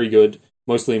card be pretty good,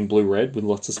 mostly in blue-red with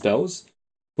lots of spells,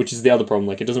 which is the other problem.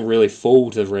 Like, it doesn't really fall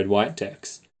to the red-white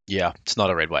decks. Yeah, it's not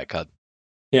a red-white card.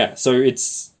 Yeah, so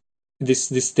it's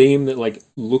this theme that like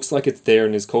looks like it's there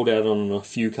and is called out on a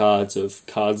few cards of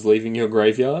cards leaving your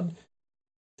graveyard.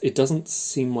 It doesn't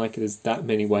seem like there's that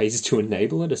many ways to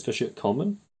enable it, especially at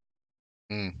common.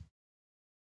 I'm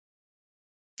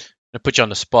gonna put you on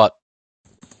the spot.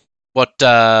 What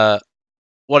are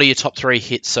your top 3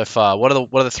 hits so far? What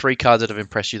are the 3 cards that have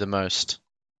impressed you the most?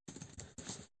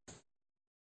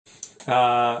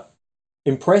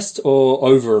 Impressed or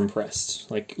over impressed?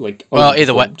 Like well,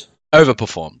 either way,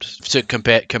 overperformed. So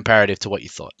comparative to what you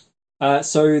thought.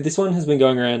 So this one has been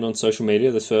going around on social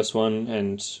media. This first one,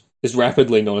 and is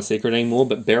rapidly not a secret anymore.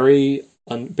 But Bury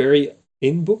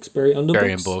in Books,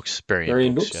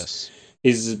 yes,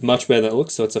 is much better than it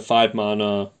looks. So it's a 5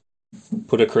 mana,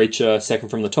 put a creature second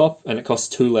from the top, and it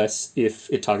costs 2 less if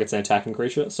it targets an attacking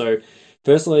creature. So,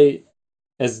 firstly,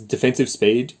 as defensive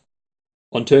speed,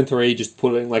 on turn 3, just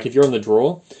putting, like, if you're on the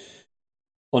draw,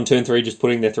 on turn 3, just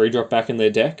putting their 3-drop back in their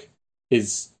deck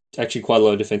is actually quite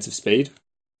low defensive speed,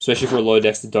 especially for a low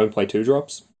decks that don't play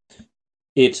 2-drops.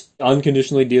 It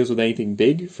unconditionally deals with anything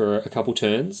big for a couple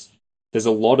turns. There's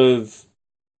a lot of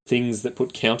things that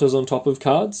put counters on top of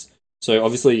cards. So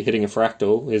obviously hitting a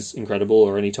fractal is incredible,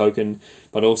 or any token,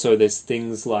 but also there's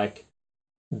things like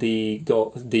the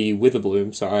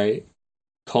Witherbloom,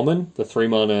 common, the 3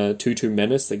 mana 2/2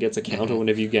 menace that gets a counter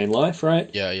whenever you gain life,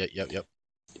 right? Yep.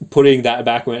 Putting that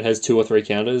back when it has 2 or 3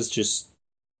 counters just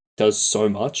does so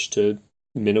much to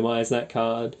minimize that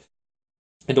card.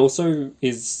 It also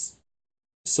is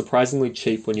surprisingly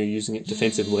cheap when you're using it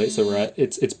defensively. So right,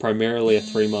 it's primarily a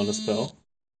 3 mana spell.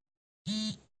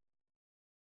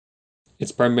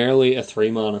 It's primarily a 3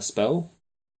 mana spell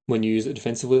when you use it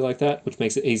defensively like that, which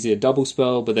makes it easy to double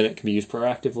spell, but then it can be used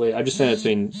proactively. I just found it's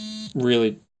been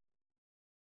really,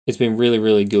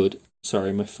 really good.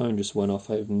 Sorry, my phone just went off.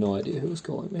 I have no idea who was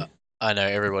calling me. I know,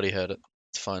 everybody heard it.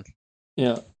 It's fine.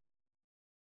 Yeah.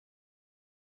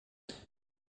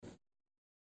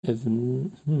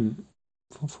 Evan,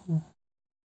 that's not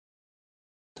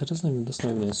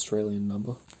even an Australian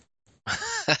number.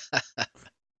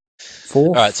 4.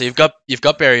 All right, so you've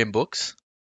got Bury in Books.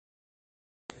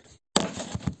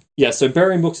 Yeah, so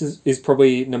Bury in Books is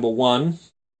probably number 1.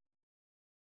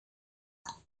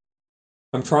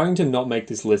 I'm trying to not make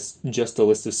this list just a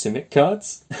list of Simic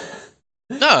cards.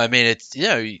 No, I mean, it's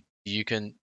you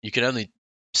can only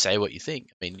say what you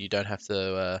think. I mean, you don't have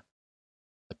to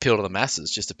appeal to the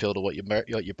masses. Just appeal to what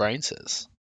your brain says.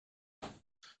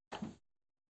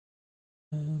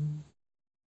 I'm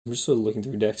just sort of looking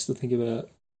through decks to think about.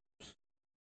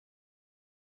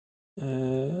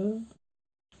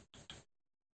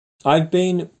 I've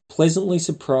been pleasantly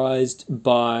surprised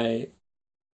by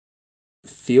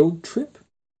Field Trip.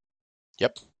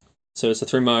 Yep. So it's a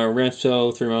 3 mana ramp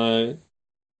spell, 3 mana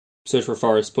search for a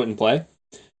forest, put in play.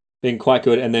 Being quite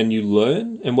good, and then you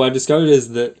learn. And what I've discovered is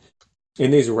that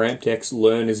in these ramp decks,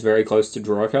 learn is very close to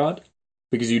draw a card,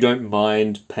 because you don't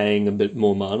mind paying a bit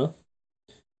more mana,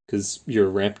 because you're a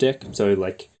ramp deck. So,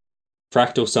 like,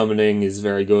 Fractal Summoning is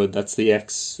very good. That's the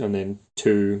X, and then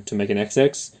 2 to make an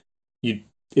XX.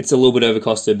 It's a little bit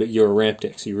overcosted, but you're a ramp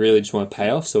deck, so you really just want a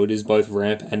payoff. So it is both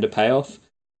ramp and a payoff.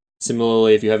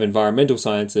 Similarly, if you have Environmental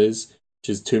Sciences, which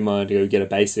is 2 mana to go get a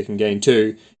basic and gain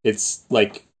 2, it's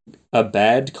like a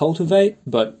bad cultivate,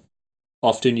 but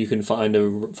often you can find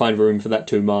room for that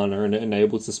 2 mana, and it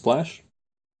enables the splash.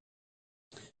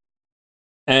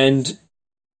 And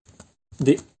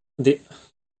the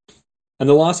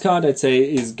last card I'd say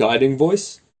is Guiding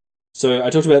Voice. So I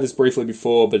talked about this briefly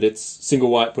before, but it's single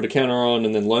white, put a counter on,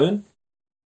 and then learn.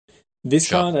 This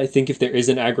card, I think if there is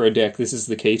an aggro deck, this is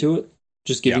the key to it.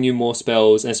 Just giving you more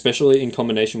spells, and especially in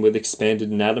combination with Expanded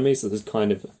Anatomy. So there's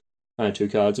kind of 2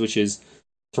 cards, which is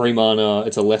 3 mana,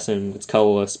 it's a lesson, it's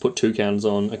colorless, put 2 counters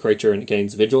on a creature and it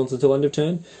gains vigilance until end of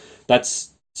turn.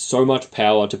 That's so much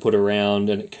power to put around,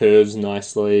 and it curves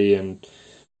nicely, and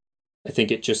I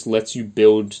think it just lets you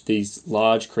build these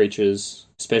large creatures,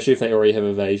 especially if they already have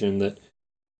evasion, that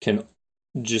can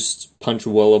just punch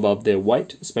well above their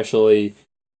weight, especially,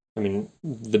 I mean,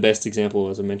 the best example,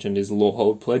 as I mentioned, is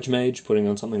Lorehold Pledge Mage, putting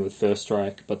on something with First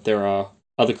Strike, but there are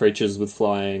other creatures with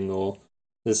flying, or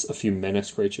there's a few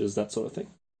menace creatures, that sort of thing.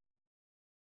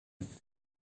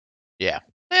 Yeah,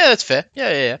 that's fair.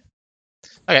 Yeah.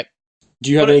 Okay. Do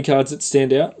you have any cards that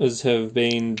stand out as have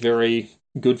been very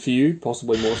good for you,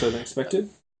 possibly more so than expected?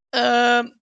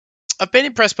 I've been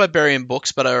impressed by Burying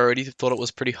Books, but I already thought it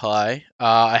was pretty high.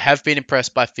 I have been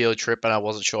impressed by Field Trip, and I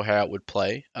wasn't sure how it would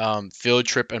play. Field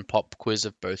Trip and Pop Quiz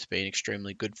have both been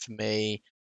extremely good for me.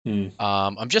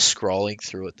 I'm just scrolling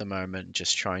through at the moment,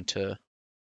 just trying to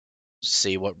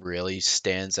see what really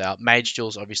stands out. Mage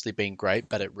Duel's obviously been great,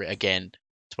 but again,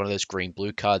 it's one of those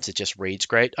green-blue cards that just reads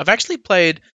great. I've actually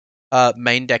played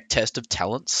main deck Test of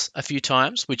Talents a few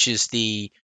times, which is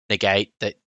the negate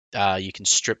that you can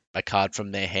strip a card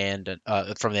from their hand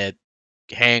and from their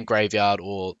hand, graveyard,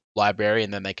 or library,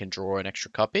 and then they can draw an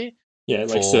extra copy. Yeah,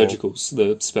 like Surgical's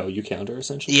the spell you counter,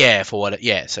 essentially. Yeah,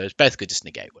 so it's basically just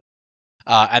negate.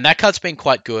 And that card's been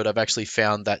quite good. I've actually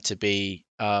found that to be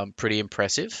pretty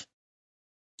impressive.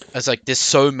 It's like there's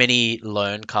so many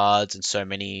learn cards and so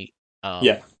many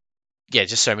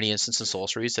just so many instants and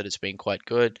sorceries that it's been quite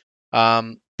good.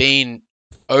 Been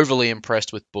overly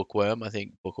impressed with Bookworm. I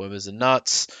think Bookworm is a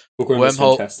nuts. Bookworm is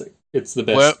fantastic. It's the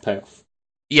best payoff.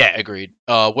 Yeah, agreed.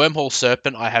 Wormhole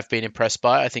Serpent I have been impressed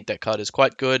by. I think that card is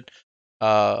quite good.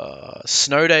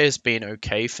 Snow Day has been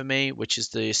okay for me, which is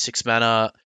the 6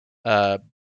 mana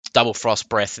double Frost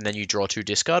Breath, and then you draw 2,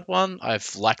 discard 1.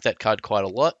 I've liked that card quite a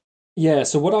lot. Yeah,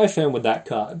 so what I found with that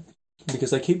card,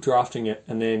 because I keep drafting it,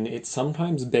 and then it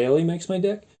sometimes barely makes my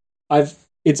deck,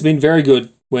 it's been very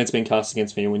good when it's been cast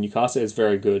against me, and when you cast it, it's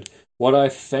very good. What I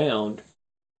found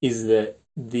is that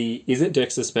the Izzet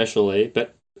decks especially,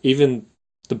 but even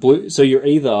the blue, so you're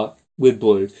either, with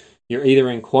blue, you're either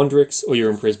in Quandrix or you're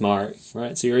in Prismari,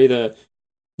 right? So you're either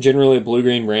generally a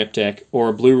blue-green ramp deck or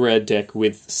a blue-red deck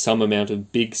with some amount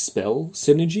of big spell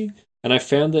synergy, and I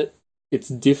found that it's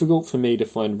difficult for me to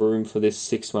find room for this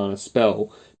 6 mana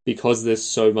spell because there's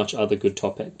so much other good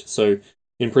top end. So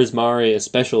in Prismari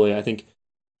especially, I think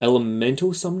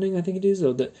Elemental Summoning, I think it is,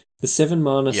 or the 7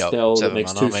 mana spell that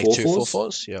makes 2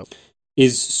 4/4s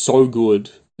is so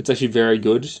good. It's actually very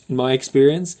good in my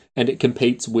experience, and it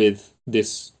competes with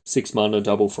this 6 mana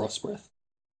double Frost Breath.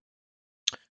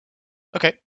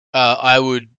 Okay. I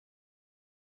would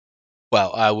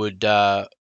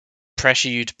pressure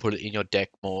you to put it in your deck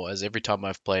more, as every time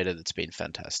I've played it, it's been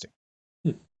fantastic.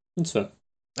 That's fair.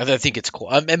 I don't think it's cool.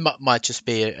 It might just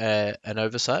be an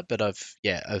oversight, but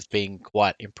I've been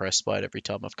quite impressed by it every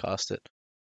time I've cast it.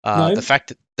 The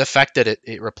fact that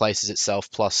it replaces itself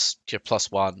plus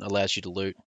 +1 allows you to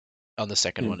loot on the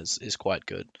second one is quite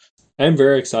good. I'm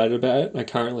very excited about it. I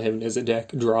currently have an Izzet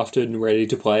deck drafted and ready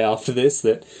to play after this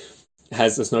that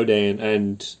has a Snow Day in,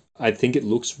 and I think it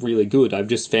looks really good. I've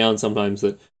just found sometimes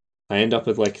that I end up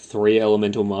with like 3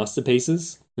 elemental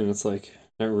masterpieces, and it's like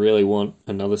I don't really want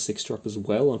another 6-drop as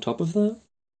well on top of that.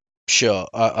 Sure,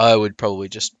 I would probably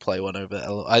just play one over.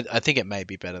 I think it may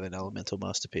be better than Elemental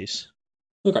Masterpiece.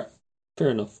 Okay, fair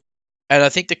enough. And I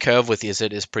think the curve with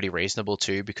Izzet is pretty reasonable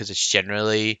too, because it's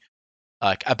generally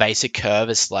like a basic curve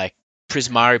is like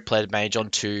Prismari Pledge Mage on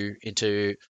 2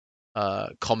 into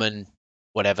common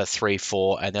whatever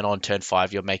 3/4, and then on turn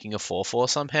 5 you're making a 4/4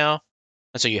 somehow,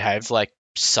 and so you have like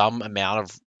some amount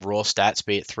of raw stats,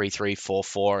 be it 3/3,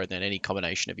 4/4, and then any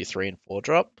combination of your 3 and 4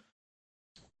 drop.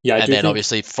 Yeah, and then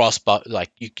obviously Frostbite,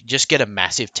 like you just get a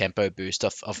massive tempo boost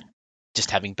of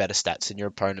just having better stats than your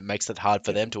opponent. Makes it hard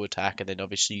for them to attack, and then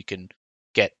obviously you can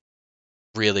get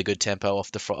really good tempo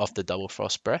off the double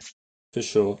Frost Breath. For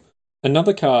sure.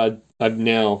 Another card I've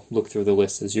now looked through the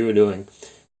list as you were doing.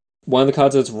 One of the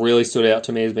cards that's really stood out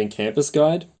to me has been Campus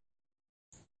Guide.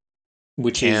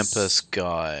 Campus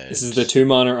Guide. This is the 2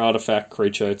 mana artifact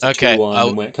creature. It's a 2/1,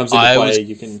 and when it comes into play,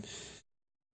 you can.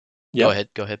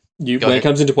 Yep. Go ahead. When it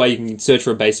comes into play, you can search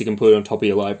for a basic and put it on top of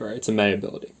your library. It's a May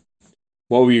ability.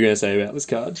 What were you going to say about this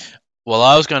card? Well,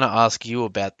 I was going to ask you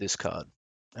about this card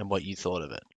and what you thought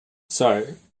of it. So,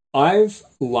 I've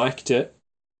liked it.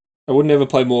 I would never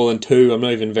play more than 2. I'm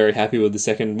not even very happy with the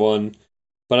second one.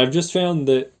 But I've just found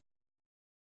that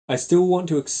I still want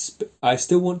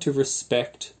to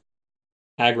respect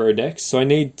aggro decks, so I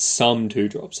need some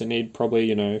 2-drops. I need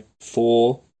probably,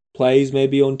 4 plays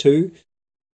maybe on 2.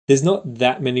 there's not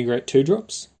that many great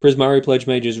 2-drops. Prismari Pledge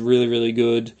Mage is really, really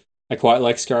good. I quite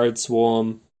like Scurried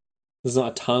Swarm. There's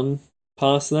not a ton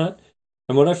past that.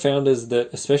 And what I found is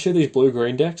that, especially these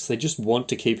blue-green decks, they just want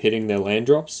to keep hitting their land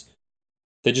drops.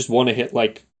 They just want to hit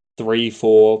like 3,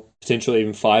 4, potentially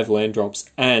even 5 land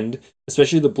drops. And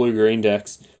especially the blue-green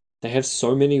decks, they have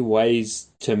so many ways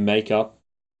to make up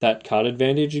that card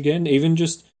advantage again. Even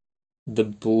just the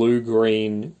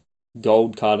blue-green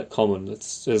gold card at common,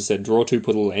 that's, as I said, draw 2,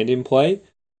 put a land in play,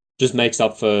 just makes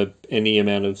up for any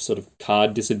amount of sort of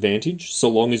card disadvantage, so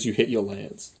long as you hit your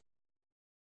lands.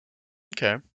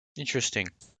 Okay, interesting.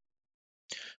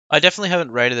 I definitely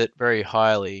haven't rated it very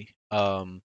highly.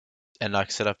 And like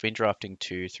I said, I've been drafting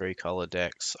 2, 3 color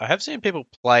decks. I have seen people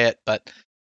play it, but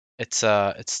it's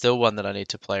still one that I need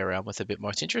to play around with a bit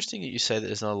more. It's interesting that you say that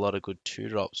there's not a lot of good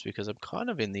 2-drops, because I'm kind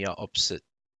of in the opposite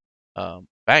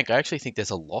bank. I actually think there's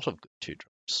a lot of good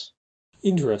 2-drops.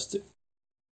 Interesting.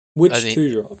 Which I think,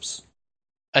 2-drops?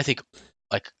 I think,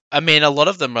 a lot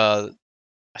of them are.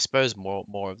 I suppose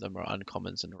more of them are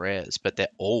uncommons and rares, but they're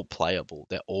all playable.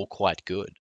 They're all quite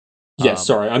good. Yeah,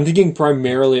 sorry. I'm thinking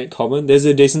primarily at common. There's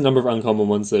a decent number of uncommon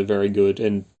ones that are very good,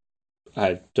 and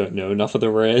I don't know enough of the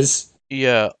rares.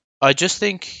 Yeah, I just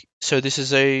think so. This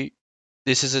is a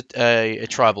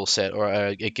tribal set, or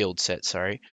a guild set,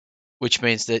 sorry, which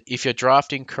means that if you're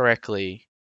drafting correctly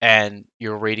and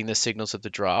you're reading the signals of the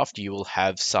draft, you will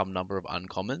have some number of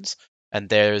uncommons, and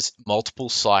there's multiple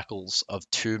cycles of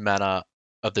 2 mana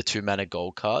of the 2 mana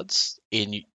gold cards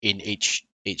in each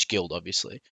guild,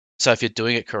 obviously. So if you're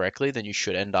doing it correctly, then you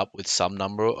should end up with some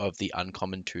number of the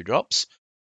uncommon 2-drops,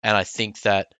 and I think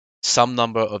that some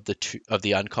number of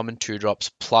the uncommon 2-drops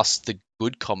plus the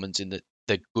good commons in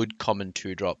the good common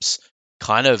 2-drops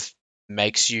kind of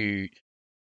makes you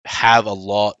have a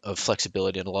lot of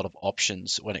flexibility and a lot of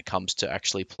options when it comes to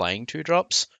actually playing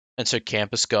 2-drops. And so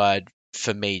Campus Guide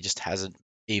for me just hasn't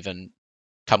even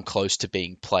come close to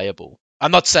being playable.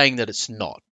 I'm not saying that it's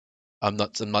not. I'm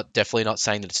definitely not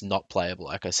saying that it's not playable.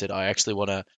 Like I said, I actually want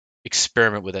to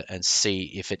experiment with it and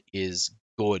see if it is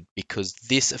good, because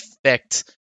this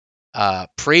effect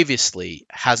previously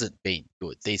hasn't been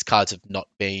good. These cards have not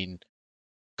been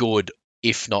good,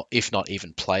 if not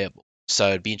even playable. So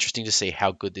it'd be interesting to see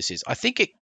how good this is. I think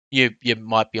you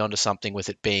might be onto something with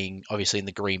it being obviously in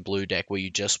the green-blue deck where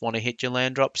you just want to hit your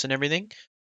land drops and everything.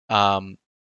 And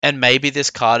maybe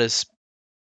this card is.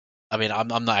 I mean, I'm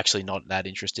not actually not that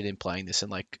interested in playing this in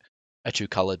like a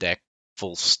 2-color deck,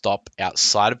 full stop,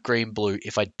 outside of green-blue,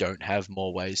 if I don't have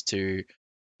more ways to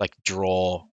like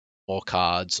draw more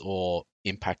cards or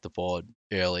impact the board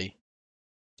early.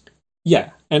 Yeah,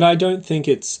 and I don't think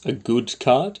it's a good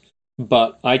card,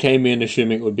 but I came in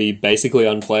assuming it would be basically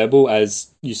unplayable,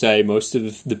 as you say, most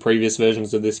of the previous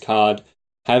versions of this card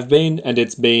have been, and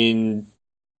it's been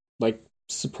like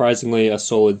surprisingly a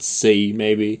solid C,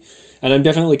 maybe. And I'm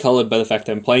definitely coloured by the fact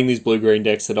that I'm playing these blue-green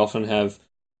decks that often have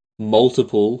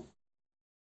multiple.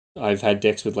 I've had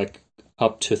decks with like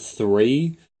up to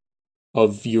 3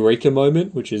 of Eureka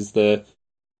Moment, which is the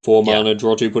 4 mana,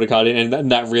 draw 2, put a card in,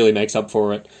 and that really makes up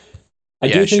for it. I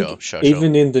do think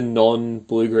even in the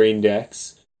non-blue-green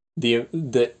decks,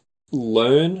 the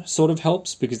learn sort of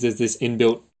helps, because there's this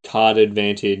inbuilt card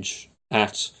advantage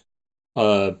at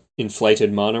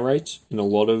inflated mana rate in a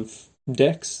lot of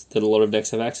decks that a lot of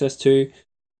decks have access to.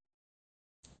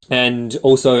 And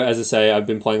also, as I say, I've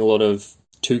been playing a lot of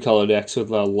 2-color decks with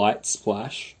a light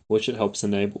splash, which it helps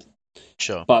enable.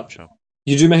 But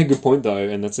you do make a good point, though,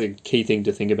 and that's a key thing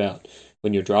to think about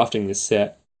when you're drafting this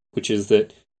set, which is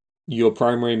that your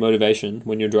primary motivation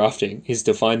when you're drafting is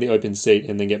to find the open seat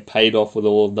and then get paid off with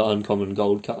all of the uncommon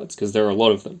gold cards, because there are a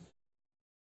lot of them.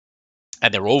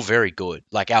 And they're all very good.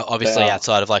 Like, obviously,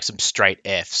 outside of like some straight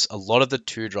Fs, a lot of the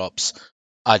 2-drops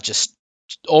are just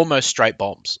almost straight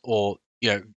bombs, or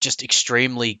just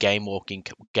extremely game warping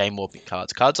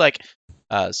cards. Cards like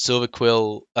Silver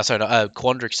Quill,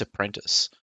 Quandrix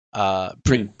Apprentice,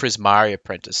 Prismari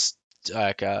Apprentice,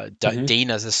 like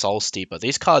Dina's a Soul Steeper.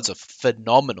 These cards are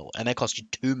phenomenal, and they cost you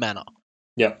 2 mana.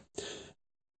 Yeah.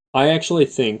 I actually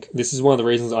think this is one of the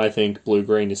reasons I think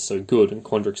blue-green is so good and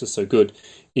Quandrix is so good,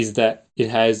 is that it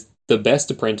has the best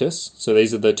apprentice. So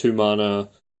these are the 2 mana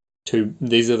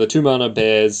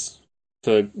bears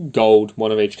for gold,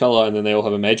 1 of each color, and then they all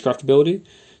have a Magecraft ability.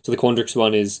 So the Quandrix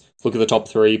one is look at the top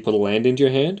 3, put a land into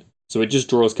your hand. So it just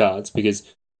draws cards, because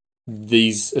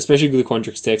these, especially with the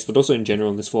Quandrix decks, but also in general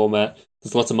in this format,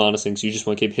 there's lots of mana sinks. So you just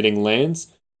want to keep hitting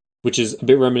lands, which is a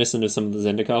bit reminiscent of some of the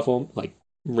Zendikar form. Like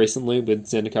recently with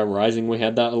Zendikar Rising, we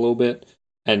had that a little bit,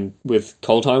 and with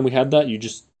Kaldheim we had that. You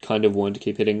just kind of wanted to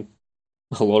keep hitting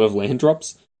a lot of land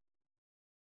drops.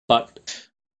 But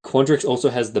Quandrix also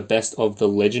has the best of the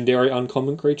legendary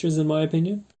uncommon creatures, in my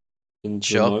opinion. In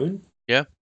Dramon. Yeah.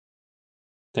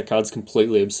 That card's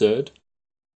completely absurd.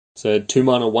 So 2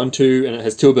 mana, 1/2, and it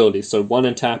has 2 abilities. So 1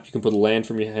 and tap, you can put a land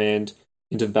from your hand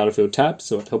into the battlefield tapped,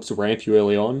 so it helps ramp you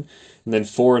early on. And then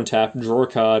 4 and tap, draw a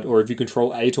card, or if you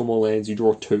control 8 or more lands, you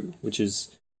draw 2, which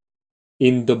is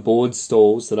in the board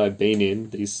stalls that I've been in,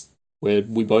 these where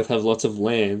we both have lots of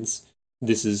lands,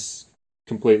 this is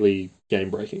completely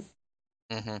game breaking.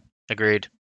 Mm-hmm. Agreed.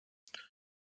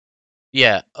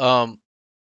 Yeah.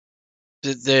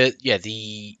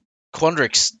 The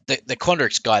Quandrix, the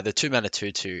Quandrix guy, the 2 mana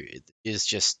 2/2 is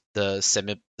just the same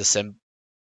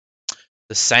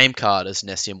card as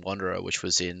Nessian Wanderer, which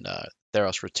was in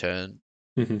Theros Return.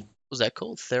 Mm-hmm. What was that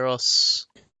called? Theros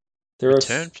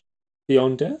Return?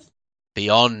 Beyond Death?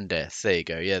 Beyond Death. There you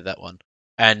go. Yeah, that one.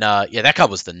 And that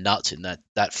card was the nuts in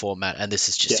that format. And this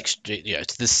is just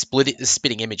it's the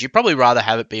spitting image. You'd probably rather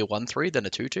have it be a 1/3 than a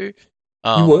 2/2.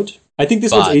 You would. I think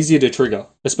this one's easier to trigger,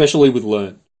 especially with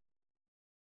Learn.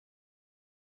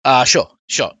 Sure.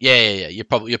 Yeah. You're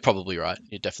probably right.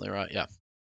 You're definitely right. Yeah.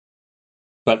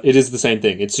 But it is the same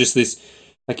thing. It's just this,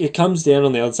 like, it comes down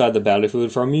on the other side of the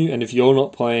battlefield from you, and if you're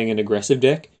not playing an aggressive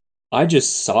deck, I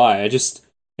just sigh.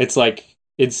 It's like,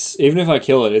 even if I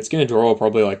kill it, it's going to draw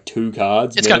probably like 2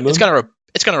 cards. It's going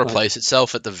to replace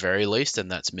itself at the very least,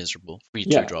 and that's miserable for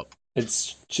your 2-drop.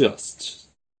 It's just.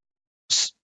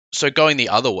 So going the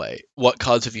other way, what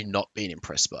cards have you not been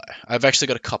impressed by? I've actually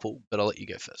got a couple, but I'll let you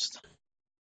go first.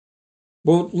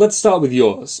 Well, let's start with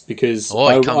yours, because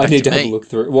I need to have a look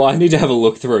through. Well, I need to have a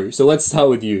look through. So let's start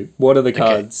with you. What are the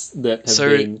cards that have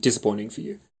been disappointing for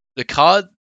you?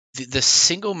 The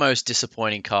single most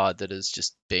disappointing card that has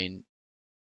just been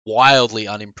wildly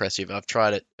unimpressive. I've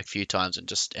tried it a few times and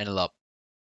just ended up.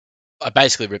 I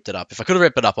basically ripped it up. If I could have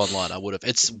ripped it up online, I would have.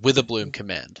 It's Witherbloom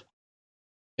Command.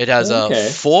 It has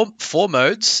four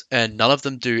modes, and none of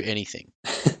them do anything.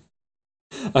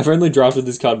 I've only drafted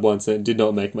this card once and it did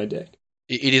not make my deck.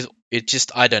 I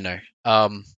don't know.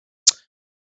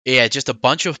 Just a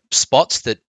bunch of spots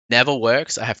that never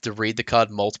works. I have to read the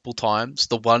card multiple times.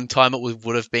 The one time it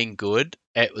would have been good,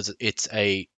 it's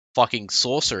a fucking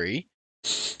sorcery.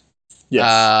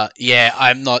 Yes.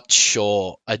 I'm not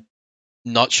sure. I'm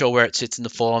not sure where it sits in the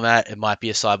format. It might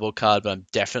be a sideboard card, but I'm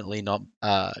definitely not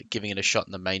giving it a shot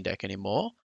in the main deck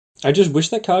anymore. I just wish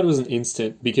that card was an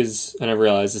instant because, and I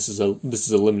realize this is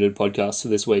a limited podcast for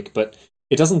this week, but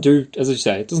it doesn't do, as you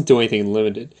say, it doesn't do anything in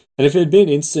limited. And if it had been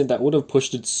instant, that would have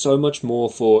pushed it so much more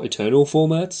for Eternal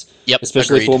formats. Yep,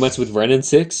 especially agreed. Formats with Wrenn and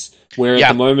 6, where at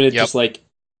the moment it's just like,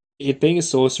 it being a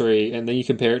sorcery, and then you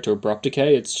compare it to Abrupt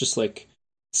Decay, it's just like,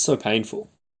 it's so painful.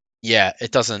 Yeah,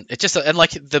 it doesn't. It just, and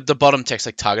like the bottom text,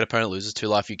 like target opponent loses 2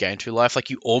 life, you gain 2 life. Like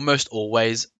you almost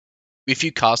always, if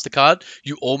you cast a card,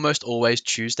 you almost always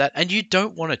choose that, and you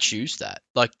don't want to choose that.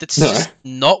 Like that's just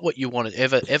not what you want to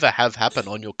ever have happen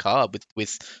on your card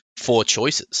with 4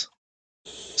 choices.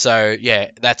 So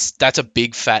yeah, that's a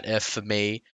big fat F for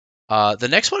me. The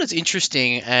next one is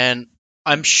interesting, and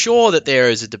I'm sure that there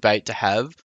is a debate to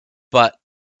have, but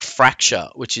Fracture,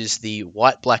 which is the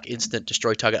white-black instant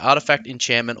destroy target artifact,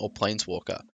 enchantment, or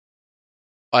planeswalker.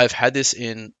 I've had this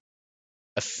in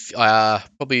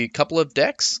probably a couple of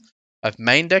decks. I've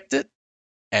main decked it,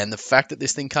 and the fact that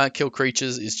this thing can't kill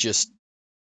creatures is just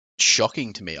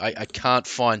shocking to me. I can't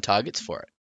find targets for it.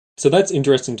 So that's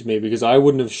interesting to me because I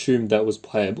wouldn't have assumed that was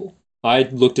playable. I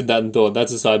looked at that and thought,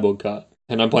 that's a sideboard card,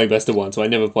 and I'm playing best of 1, so I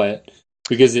never play it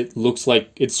because it looks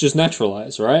like it's just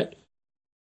naturalized, right?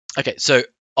 Okay, so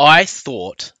I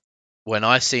thought when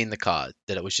I seen the card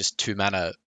that it was just 2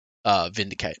 mana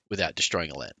Vindicate without destroying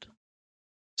a land.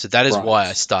 So that is why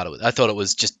I started with it. I thought it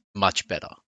was just much better.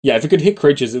 Yeah, if it could hit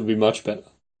creatures, it would be much better.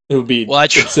 It would be I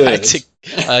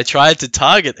tried to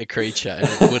target a creature and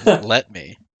it wouldn't let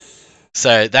me.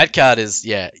 So that card is,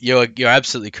 you're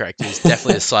absolutely correct. It's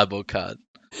definitely a sideboard card.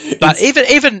 But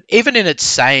even in its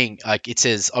saying, like it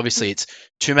says, obviously it's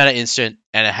 2 mana instant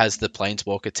and it has the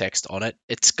Planeswalker text on it.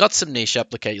 It's got some niche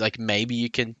application. Like maybe you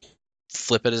can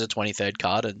flip it as a 23rd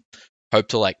card and hope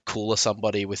to like cooler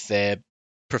somebody with their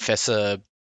Professor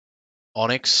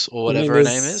Onyx or whatever her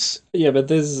name is. Yeah, but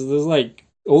there's like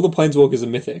all the Planeswalkers are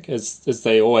mythic as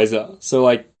they always are. So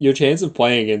like your chance of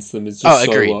playing against them is just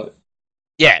so low.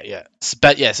 Yeah.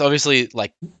 But yes, obviously,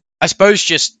 like I suppose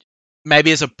just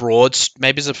maybe as a broad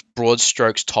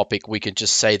strokes topic, we could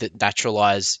just say that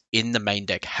Naturalize in the main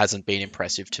deck hasn't been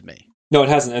impressive to me. No, it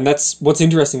hasn't, and that's what's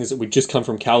interesting is that we just come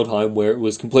from Kaldheim, where it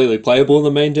was completely playable in the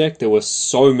main deck. There were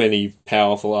so many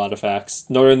powerful artifacts,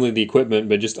 not only the equipment,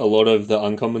 but just a lot of the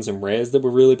uncommons and rares that were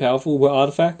really powerful were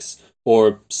artifacts,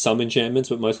 or some enchantments,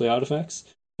 but mostly artifacts.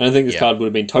 And I think this Yeah. card would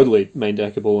have been totally main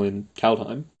deckable in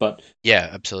Kaldheim, but Yeah,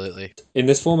 absolutely. in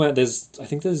this format, I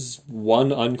think there's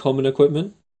one uncommon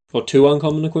equipment or two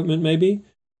uncommon equipment maybe,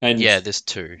 and Yeah, there's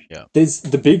two. Yeah. there's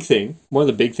the big thing. One of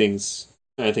the big things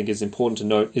I think is important to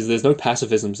note is there's no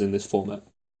pacifisms in this format.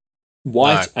 No.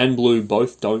 White and blue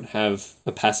both don't have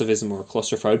a pacifism or a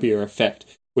claustrophobia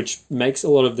effect, which makes a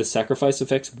lot of the sacrifice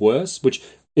effects worse, which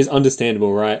is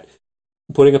understandable, right?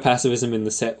 Putting a pacifism in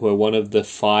the set where one of the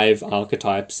 5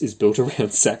 archetypes is built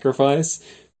around sacrifice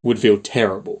would feel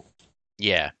terrible.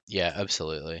 Yeah,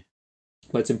 absolutely.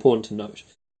 But it's important to note.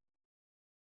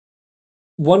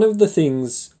 One of the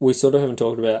things we sort of haven't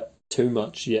talked about too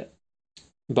much yet,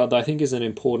 but I think is an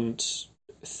important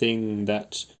thing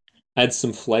that adds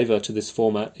some flavour to this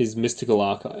format is Mystical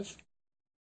Archive.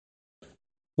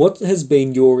 What has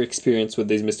been your experience with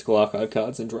these Mystical Archive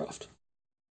cards in Draft?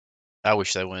 I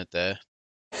wish they weren't there.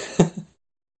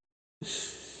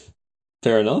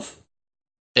 Fair enough.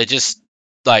 They're just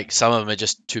like some of them are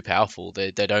just too powerful.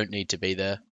 They don't need to be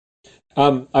there.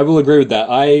 I will agree with that.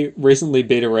 I recently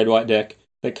beat a red-white deck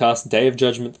that cast Day of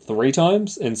Judgment 3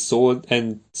 times and Swords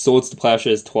to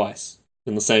Plowshares twice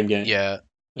in the same game. Yeah,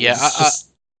 It's just-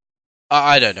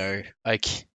 I don't know. Like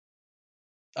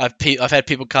I've had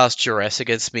people cast Duress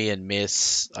against me and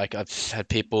miss. Like I've had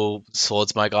people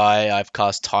Swords my guy. I've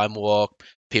cast Time Walk.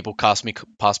 People pass me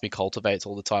Cultivates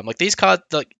all the time. Like these cards,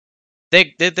 like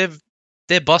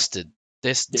they're busted.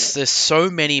 There's so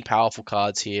many powerful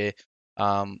cards here.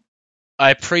 I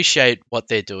appreciate what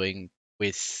they're doing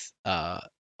with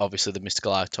obviously the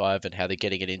Mystical Archive and how they're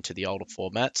getting it into the older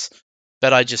formats,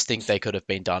 but I just think they could have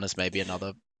been done as maybe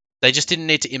another. They just didn't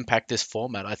need to impact this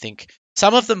format. I think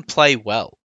some of them play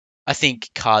well. I think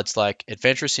cards like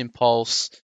Adventurous Impulse,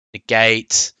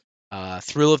 Negate,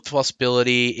 Thrill of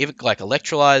Possibility, even like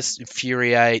Electrolyze,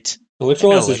 Infuriate.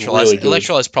 Electrolyze is really good.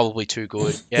 Electrolyze is probably too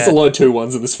good. Yeah. There's a lot of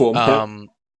 2-1s in this format.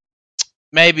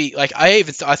 Maybe like I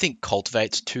think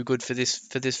Cultivate's too good for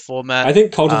this format. I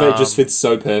think Cultivate just fits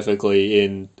so perfectly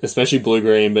in, especially blue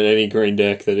green, but any green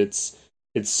deck that it's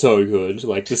so good.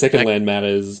 Like the second land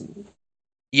matters.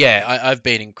 Yeah, I've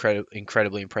been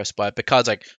incredibly impressed by it. But cards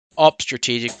like Op,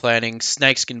 Strategic Planning,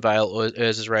 Snakeskin Veil,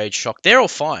 Urza's Rage, Shock, they're all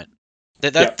fine.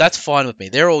 That's fine with me.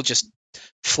 They're all just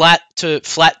flat to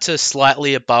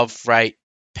slightly above rate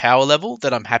power level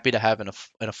that I'm happy to have in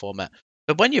a format.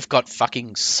 But when you've got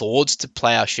fucking Swords to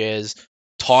Plowshares,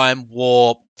 Time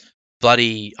Warp,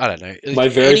 bloody I don't know. My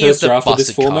very first draft of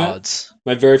this format. Cards.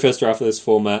 My very first draft of this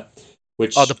format,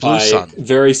 which the Blue Sun.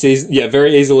 very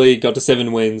easily got to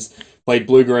 7 wins. Played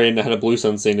blue green. I had a Blue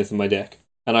Sun Zenith in my deck,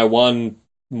 and I won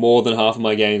more than half of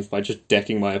my games by just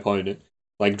decking my opponent.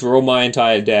 Like draw my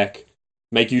entire deck,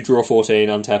 make you draw 14,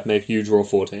 untap, make you draw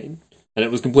 14, and it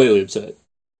was completely absurd.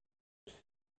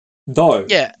 Though,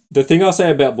 the thing I'll say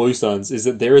about Blue Suns is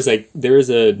that there is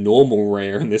a normal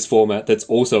rare in this format that's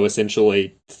also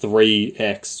essentially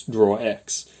 3x draw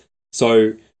X.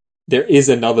 So there is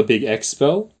another big X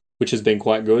spell, which has been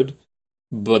quite good,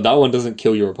 but that one doesn't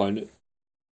kill your opponent.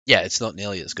 Yeah, it's not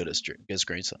nearly as good as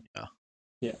Green Sun.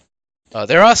 Yeah.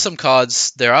 There are some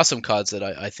cards that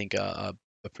I think are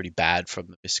pretty bad from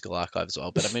the Mystical Archive as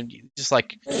well. But I mean, just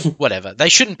like whatever, they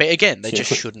shouldn't be. Again, they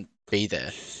just shouldn't be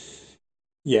there.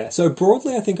 Yeah, so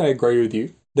broadly I think I agree with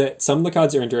you that some of the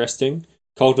cards are interesting.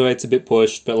 Cultivate's a bit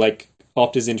pushed, but like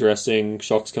Opt is interesting,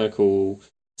 Shock's kind of cool,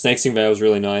 Snakeskin Veil is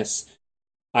really nice.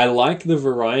 I like the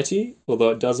variety,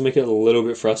 although it does make it a little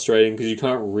bit frustrating because you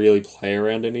can't really play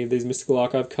around any of these Mystical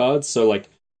Archive cards, so like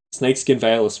Snakeskin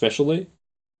Veil especially,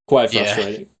 quite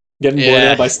frustrating. Getting blown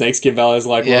out by Snakeskin Veil is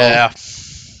like, well,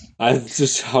 I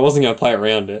wasn't going to play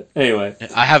around it. Anyway.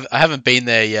 I haven't been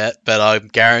there yet, but I'm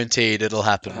guaranteed it'll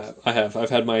happen. I have. I've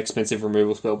had my expensive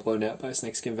removal spell blown out by a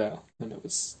Snakeskin Veil, and it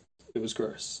was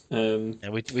gross.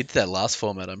 We did that last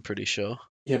format, I'm pretty sure.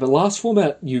 Yeah, but last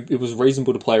format, it was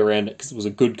reasonable to play around it because it was a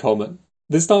good common.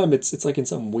 This time, it's like in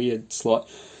some weird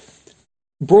slot.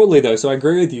 Broadly, though, so I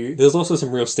agree with you. There's also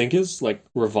some real stinkers, like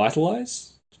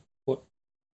Revitalize. What?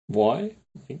 Why?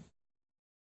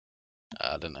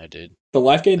 I don't know, dude. The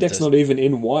life gain deck's not even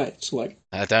in white. Like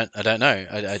I don't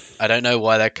know. I don't know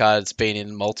why that card's been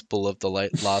in multiple of the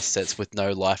last sets with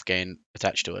no life gain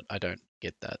attached to it. I don't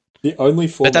get that. The only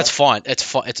format, but that's fine. It's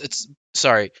fine. It's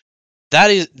sorry. That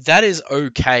is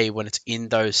okay when it's in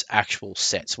those actual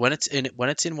sets. When it's in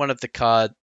one of the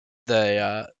card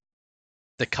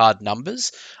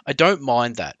numbers, I don't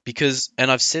mind that because, and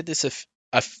I've said this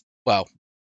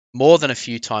more than a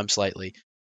few times lately,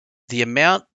 the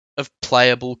amount of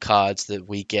playable cards that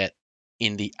we get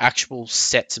in the actual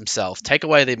sets themselves, take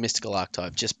away the Mystical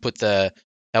Archive, just put the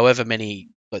however many,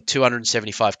 but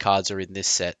 275 cards are in this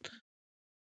set.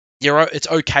 it's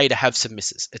okay to have some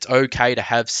misses. It's okay to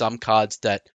have some cards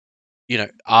that,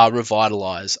 are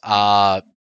revitalize, I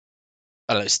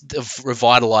don't know,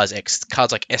 revitalize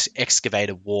cards like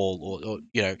Excavator Wall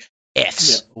or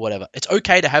Fs, or whatever. It's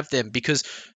okay to have them because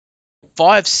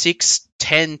 5, 6,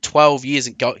 10, 12 years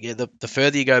and the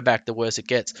further you go back, the worse it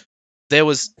gets. There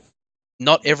was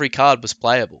not every card was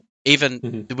playable.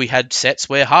 Even we had sets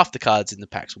where half the cards in the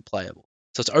packs were playable.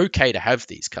 So it's okay to have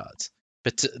these cards.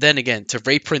 But then again, to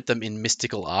reprint them in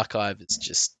Mystical Archive,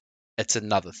 it's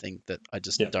another thing that I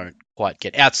just don't quite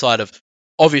get. Outside of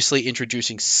obviously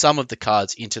introducing some of the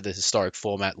cards into the historic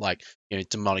format, like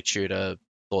Demonic Tutor,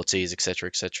 Thoughtseize, etc.,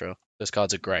 etc. Those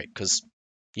cards are great because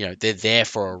they're there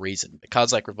for a reason. But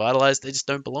cards like Revitalize, they just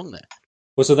don't belong there.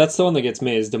 Well, so that's the one that gets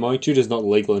me. Is Demonic Tutor is not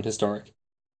legal in historic.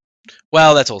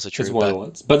 Well, that's also true. It's one of the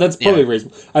ones, but that's probably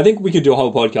reasonable. I think we could do a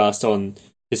whole podcast on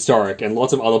historic, and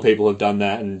lots of other people have done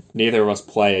that, and neither of us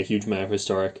play a huge amount of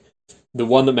historic. The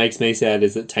one that makes me sad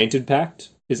is that Tainted Pact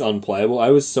is unplayable. I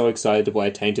was so excited to play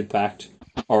a Tainted Pact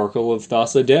Oracle of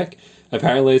Thassa deck.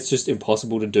 Apparently, it's just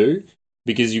impossible to do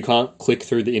because you can't click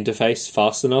through the interface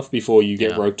fast enough before you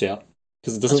get roped out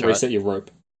because it doesn't reset your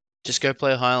rope. Just go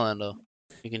play Highlander.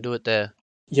 You can do it there.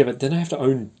 Yeah, but then I have to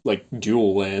own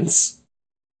dual lands.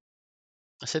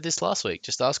 I said this last week.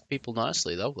 Just ask people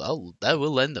nicely. They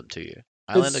will lend them to you.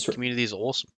 Highlander community is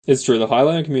awesome. It's true. The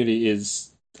Highlander community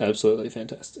is absolutely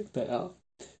fantastic. They are.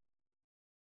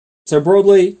 So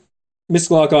broadly,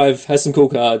 Mystical Archive has some cool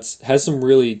cards, has some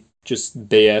really just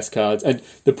BS cards. And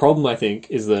the problem, I think,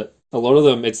 is that a lot of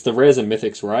them, it's the rares and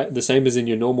mythics, right? The same as in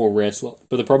your normal rare slot.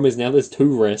 But the problem is now there's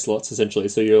 2 rare slots, essentially.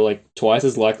 So you're twice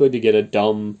as likely to get a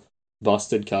dumb,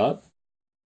 busted card.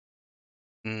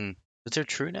 Is there a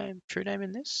true name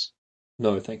in this?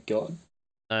 No, thank God.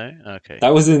 No? Okay.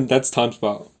 That's Time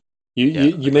Spiral.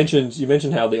 You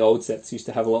mentioned how the old sets used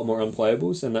to have a lot more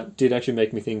unplayables, and that did actually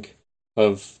make me think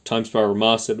of Time Spiral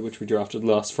Remastered, which we drafted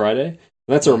last Friday. And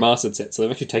that's a remastered set, so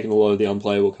they've actually taken a lot of the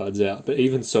unplayable cards out. But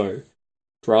even so,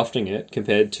 drafting it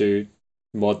compared to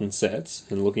modern sets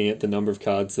and looking at the number of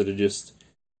cards that are just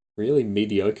really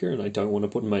mediocre and I don't want to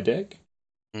put in my deck,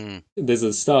 there's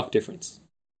a stark difference.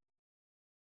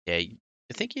 Yeah, I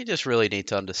think you just really need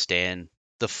to understand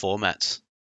the formats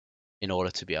in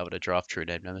order to be able to draft True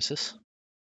Name Nemesis.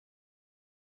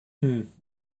 Yeah,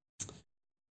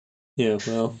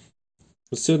 well,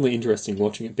 it was certainly interesting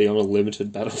watching it be on a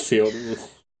limited battlefield.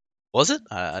 Was it?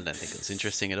 I don't think it was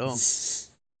interesting at all.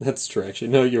 That's true, actually.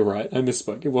 No, you're right. I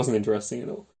misspoke. It wasn't interesting at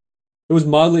all. It was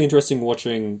mildly interesting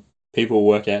watching people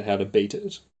work out how to beat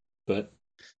it, but...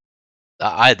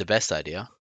 I had the best idea.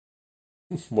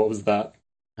 What was that?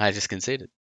 I just conceded.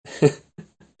 To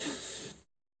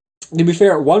be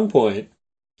fair, at one point...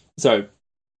 So,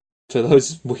 for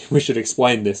those... We should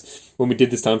explain this. When we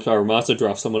did this Time Spiral Remastered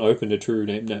draft, someone opened a True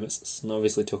Name Nemesis, and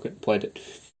obviously took it and played it.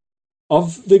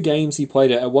 Of the games he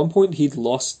played it, at one point he'd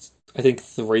lost, I think,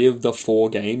 3 of the 4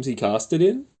 games he casted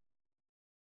in.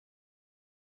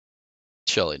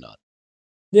 Surely not.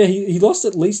 Yeah, he lost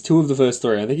at least 2 of the first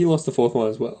 3. I think he lost the 4th one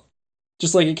as well.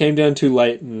 Just it came down too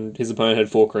late and his opponent had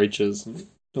 4 creatures,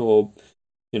 or,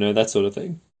 that sort of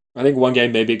thing. I think one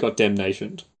game maybe it got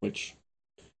Damnationed, which,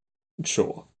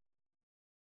 sure.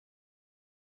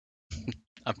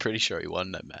 I'm pretty sure he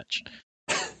won that match.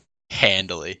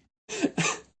 Handily.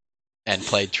 And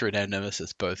played True Name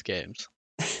Nemesis both games.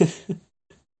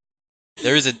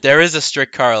 There is a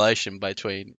strict correlation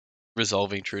between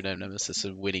resolving True Name Nemesis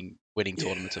and winning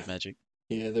tournaments of Magic.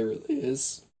 Yeah, there really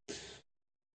is.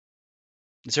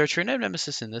 Is there a True Name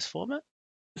Nemesis in this format?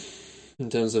 In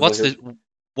terms of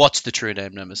what's the True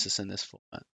Name Nemesis in this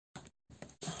format?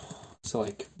 So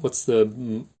what's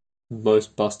the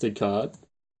most busted card?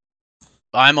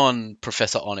 I'm on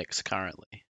Professor Onyx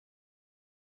currently.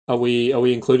 Are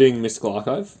we including Mystical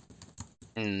Archive?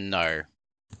 No.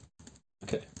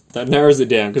 Okay. That narrows it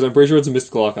down, because I'm pretty sure it's a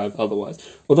Mystical Archive otherwise.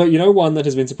 Although, one that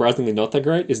has been surprisingly not that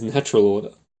great is Natural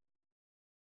Order.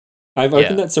 I've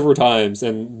opened that several times,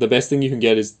 and the best thing you can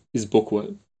get is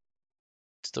Bookworm.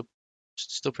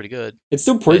 Still pretty good. It's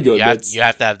still pretty good. You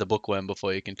have to have the Bookworm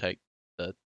before you can take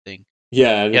the thing.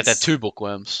 Yeah. You have to have 2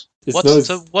 Bookworms. What's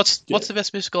the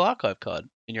best Mystical Archive card,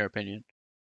 in your opinion?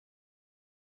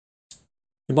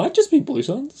 It might just be Blue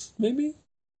Suns, maybe?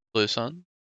 Blue Sun?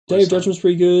 Day of Judgment's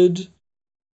pretty good.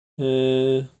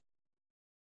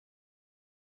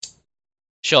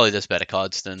 Surely there's better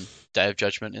cards than Day of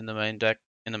Judgment in the main deck,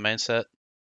 in the main set.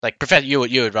 You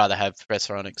would rather have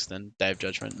Professor Onyx than Day of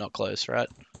Judgment, not close, right?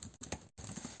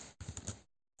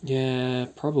 Yeah,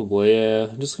 probably, yeah.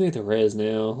 I'm just looking at the rares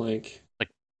now,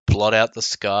 Blot Out the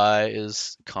Sky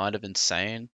is kind of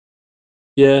insane.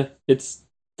 Yeah,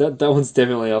 that one's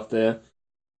definitely up there.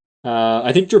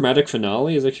 I think Dramatic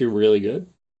Finale is actually really good,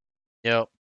 Yep.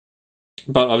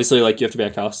 but obviously, like you have to be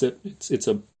able to cast it. It's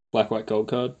a black, white, gold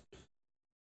card.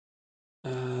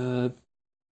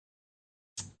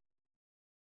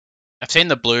 I've seen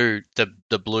the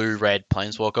blue red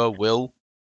Planeswalker.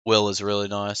 Will is really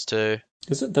nice too.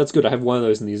 Is it? That's good. I have one of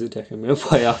those in the Izzet deck. I'm gonna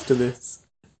play after this.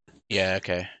 Yeah,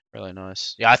 okay. Really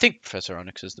nice. Yeah, I think Professor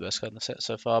Onyx is the best card in the set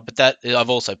so far. But that I've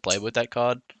also played with that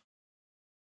card,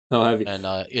 Oh, have you? and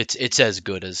it's as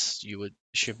good as you would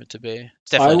assume it to be.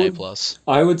 It's definitely an A plus.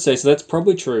 I would say so. That's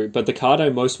probably true. But the card I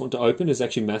most want to open is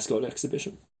actually Mascot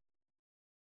Exhibition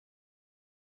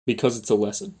because it's a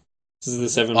lesson. This is the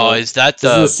 7 Oh, mana. is that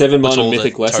This is the 7 what's mana all the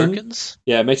mythic lesson. tokens?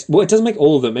 Yeah, it doesn't make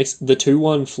all of them. It makes the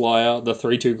 2/1 flyer, the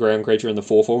 3/2 ground creature, and the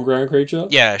 4/4 ground creature.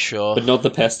 Yeah, sure. But not the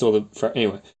pest or the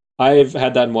anyway. I've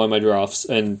had that in one of my drafts,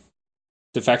 and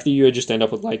the fact that you just end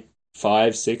up with like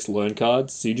 5, 6 learn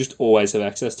cards, so you just always have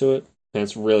access to it, and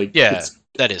it's really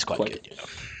that is quite good.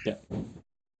 Yeah.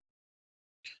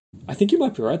 I think you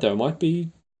might be right though. It might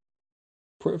be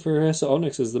Professor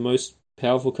Onyx is the most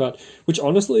powerful card, which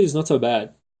honestly is not so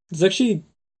bad. It's actually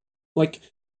like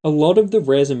a lot of the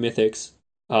rares and mythics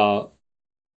are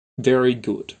very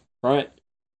good, right?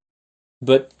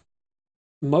 But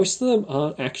most of them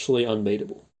aren't actually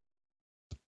unbeatable.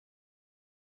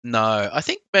 No, I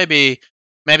think maybe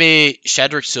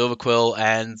Shadrick Silverquill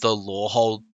and the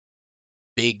Lorehold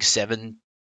big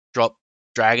 7-drop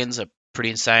dragons are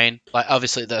pretty insane. Like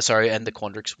obviously and the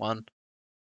Quandrix one.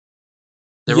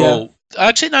 They're all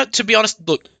actually no. To be honest,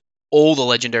 look, all the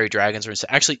legendary dragons are insane.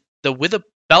 Actually, the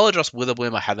Baladros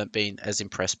Witherbloom I haven't been as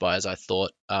impressed by as I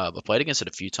thought. I've played against it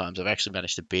a few times. I've actually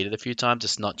managed to beat it a few times.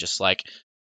 It's not just like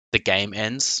the game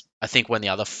ends. I think when the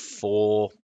other 4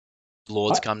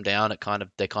 lords come down,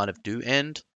 they kind of do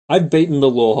end. I've beaten the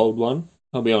Lorehold one.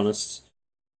 I'll be honest.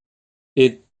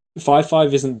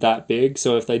 5/5 isn't that big,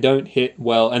 so if they don't hit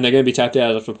well, and they're going to be tapped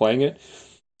out after playing it,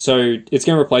 so it's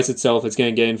going to replace itself. It's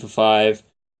going to get in for 5.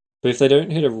 But if they don't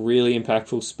hit a really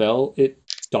impactful spell, it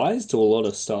dies to a lot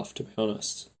of stuff, to be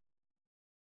honest.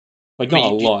 Like,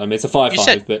 not a lot. I mean, it's a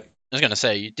 5/5, but... I was going to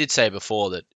say, you did say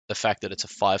before that the fact that it's a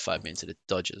 5/5 means that it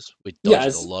dodges. It yeah,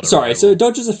 dodges a lot of sorry, removal. so it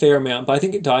dodges a fair amount, but I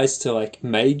think it dies to, like,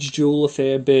 Mage Duel a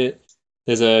fair bit.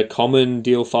 There's a common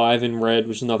deal 5 in red,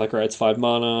 which is not that great. It's 5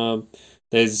 mana.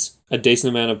 There's a decent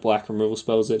amount of black removal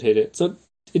spells that hit it. So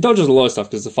it dodges a lot of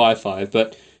stuff because it's a 5/5,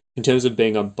 but in terms of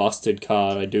being a busted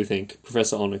card, I do think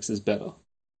Professor Onyx is better.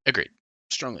 Agreed.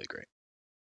 Strongly agree.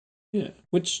 Yeah,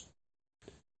 which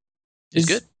is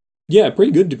good. Yeah,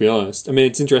 pretty good to be honest. I mean,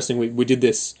 it's interesting. We did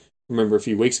this, remember, a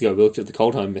few weeks ago. We looked at the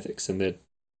Coldheim Mythics, and they're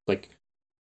like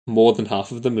more than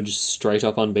half of them are just straight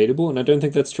up unbeatable, and I don't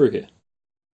think that's true here.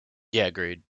 Yeah,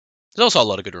 agreed. There's also a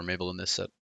lot of good removal in this set.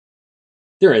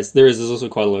 There is. There's also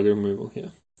quite a lot of good removal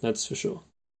here. That's for sure.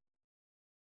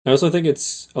 I also think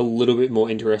it's a little bit more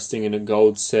interesting in a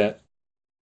gold set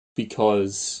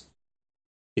because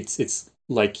it's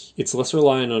less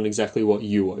reliant on exactly what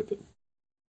you open.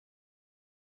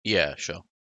 Yeah, sure.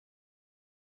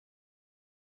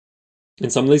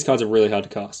 And some of these cards are really hard to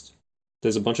cast.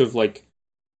 There's a bunch of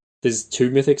there's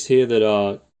 2 mythics here that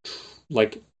are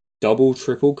double,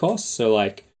 triple costs.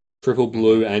 So triple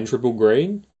blue and triple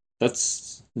green.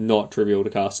 That's not trivial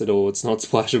to cast at all. It's not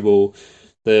splashable.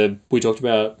 We talked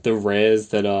about the rares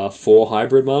that are 4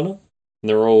 hybrid mana, and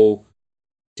they're all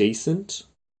decent,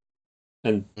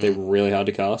 and they're really hard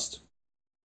to cast.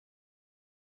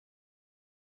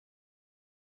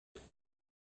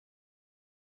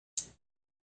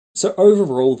 So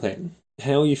overall then,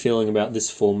 how are you feeling about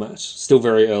this format? Still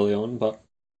very early on, but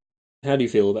how do you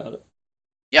feel about it?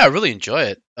 Yeah, I really enjoy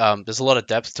it. There's a lot of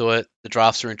depth to it. The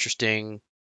drafts are interesting.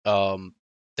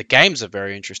 The games are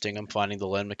very interesting. I'm finding the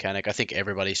learn mechanic. I think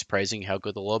everybody's praising how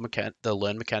good the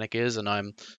learn mechanic is, and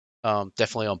I'm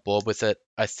definitely on board with it.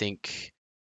 I think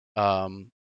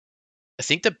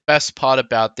the best part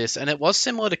about this, and it was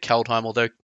similar to Kaldheim, although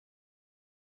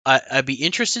I'd be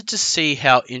interested to see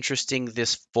how interesting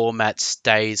this format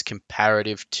stays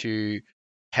comparative to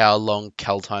how long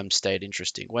Kaldheim stayed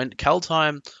interesting. When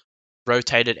Kaldheim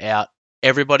rotated out,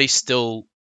 everybody still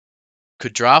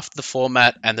could draft the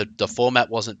format, and the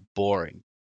format wasn't boring.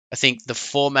 I think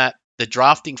the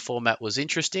drafting format was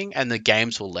interesting, and the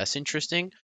games were less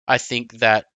interesting. I think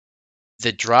that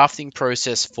the drafting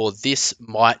process for this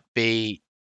might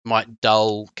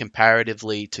dull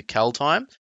comparatively to Kaldheim,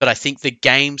 but I think the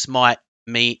games might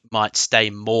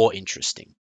stay more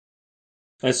interesting.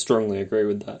 I strongly agree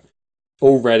with that.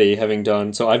 Already I've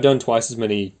done twice as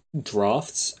many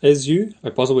drafts as you.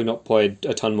 I've possibly not played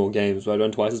a ton more games, but I've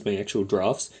done twice as many actual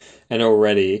drafts, and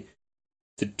already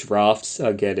the drafts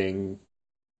are getting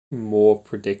more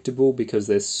predictable because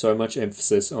there's so much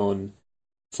emphasis on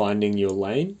finding your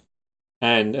lane.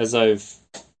 And as I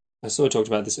sort of talked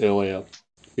about this earlier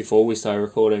before we started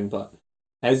recording, but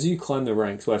as you climb the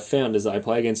ranks, what I've found is that I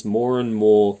play against more and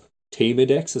more teamer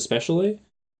decks, especially.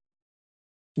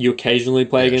 You occasionally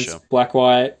play against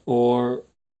black-white or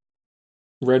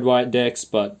red-white decks,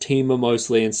 but teamer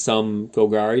mostly in some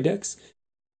Golgari decks.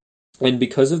 And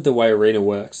because of the way Arena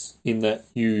works, in that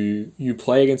you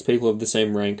play against people of the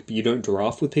same rank, but you don't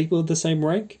draft with people of the same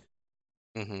rank,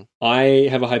 I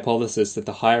have a hypothesis that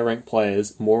the higher ranked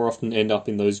players more often end up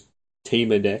in those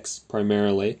teamer decks,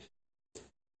 primarily,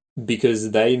 because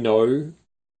they know,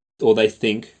 or they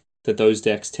think, that those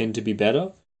decks tend to be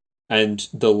better, and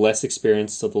the less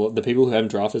experienced, the people who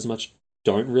haven't drafted as much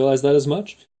don't realize that as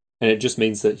much, and it just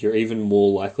means that you're even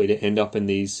more likely to end up in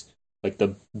these, like,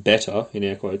 the better, in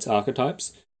air quotes,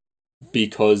 archetypes,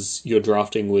 because you're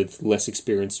drafting with less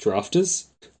experienced drafters.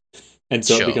 And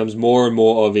so it becomes more and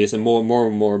more obvious and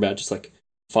more about just, like,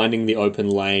 finding the open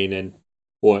lane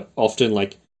or often,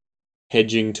 like,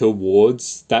 hedging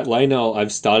towards that lane.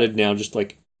 I've started now just,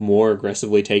 like, more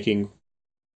aggressively taking,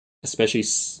 especially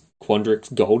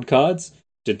Quandrix gold cards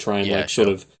to try and, sort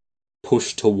of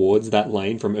push towards that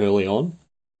lane from early on.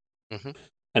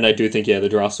 And I do think, the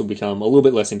drafts will become a little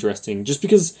bit less interesting just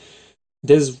because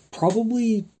there's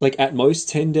probably, like, at most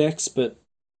 10 decks, but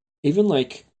even,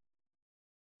 like,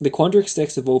 the Quandrix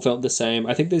decks have all felt the same.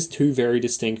 I think there's two very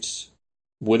distinct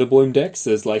Witherbloom decks.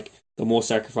 There's, like, the more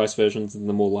sacrifice versions and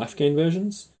the more life gain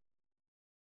versions.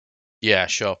 Yeah,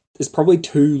 sure. There's probably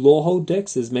two Lorehold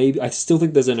decks. I still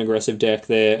think there's an aggressive deck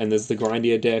there, and there's the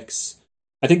grindier decks.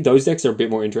 I think those decks are a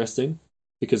bit more interesting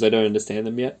because I don't understand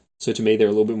them yet. So to me, they're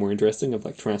a little bit more interesting of,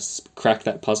 like, trying to crack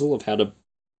that puzzle of how to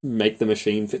make the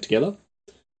machine fit together.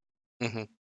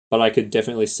 But I could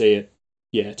definitely see it,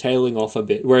 tailing off a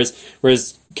bit. Whereas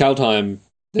Kaldheim,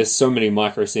 there's so many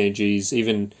micro synergies,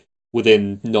 even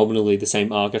within nominally the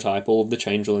same archetype. All of the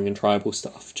changeling and tribal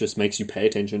stuff just makes you pay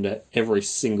attention to every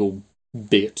single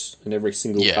bit and every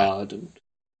single card. And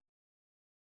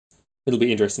it'll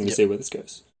be interesting to see where this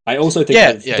goes. I also think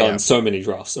I've done so many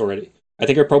drafts already. I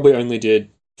think I probably only did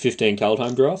 15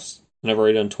 Kaldheim drafts, and I've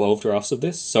already done 12 drafts of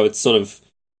this. So it's sort of,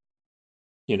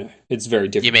 it's very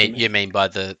different. You mean by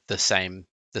the same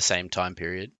time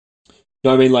period?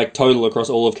 No, I mean, like, total across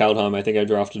all of Kaldheim, I think I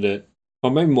drafted it,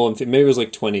 or maybe more than, maybe it was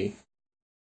like 20,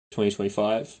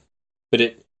 25. But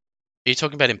it... Are you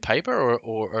talking about in paper or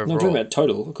overall? No, I'm talking about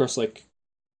total, across, like,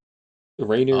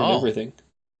 Arena and everything.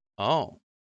 Oh.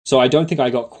 So I don't think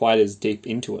I got quite as deep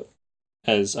into it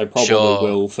as I probably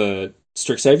will for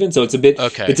Strixhaven. So it's a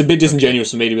bit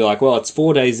disingenuous for me to be like, well, it's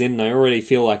 4 days in and I already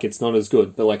feel like it's not as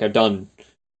good. But, like, I've done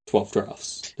 12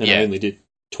 drafts and I only did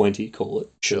 20, call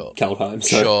it, Kaldheim.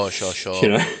 So,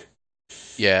 sure.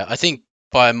 Yeah, I think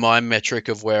by my metric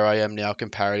of where I am now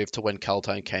comparative to when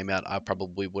Kaldheim came out, I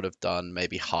probably would have done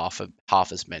maybe half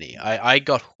as many. I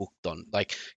got hooked on,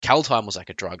 like, Kaldheim was like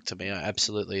a drug to me. I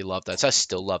absolutely love that. So I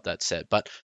still love that set. But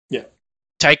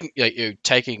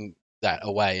taking that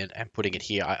away and putting it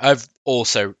here, I've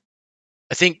also,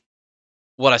 I think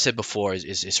what I said before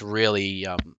is really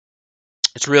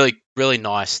it's really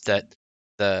nice that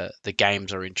the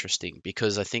games are interesting,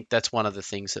 because I think that's one of the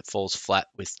things that falls flat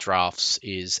with drafts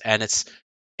and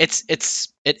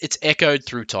it's echoed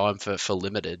through time for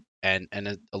Limited, and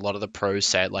a lot of the pros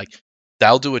say it, like,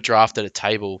 they'll do a draft at a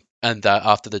table, and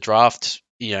after the draft,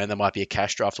 and there might be a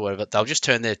cash draft or whatever, they'll just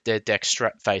turn their deck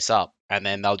straight face up, and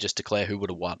then they'll just declare who would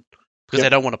have won, because they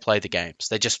don't want to play the games.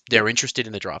 They're interested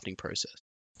in the drafting process.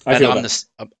 I'm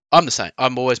the same.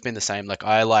 I've always been the same. Like,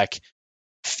 I like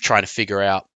trying to figure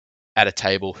out at a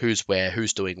table who's where,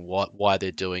 who's doing what, why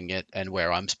they're doing it, and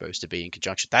where I'm supposed to be in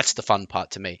conjunction. That's the fun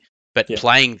part to me. But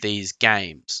playing these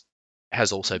games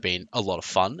has also been a lot of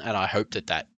fun, and I hope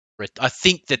I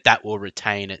think that will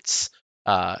retain its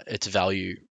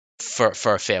value for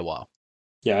a fair while.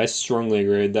 Yeah, I strongly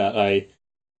agree with that.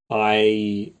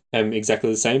 I am exactly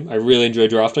the same. I really enjoy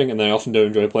drafting, and I often don't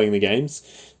enjoy playing the games.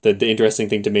 The interesting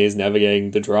thing to me is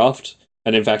navigating the draft,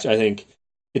 and in fact, I think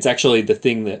it's actually the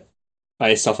thing that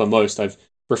I suffer most. I've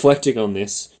reflecting on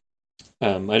this.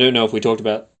 I don't know if we talked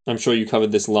about. I'm sure you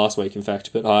covered this last week, in fact,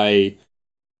 but I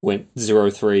went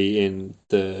 0-3 in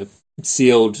the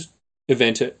sealed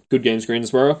event at Good Games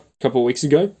Greensboro a couple of weeks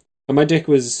ago, and my deck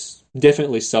was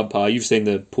definitely subpar. You've seen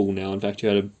the pool now. In fact, you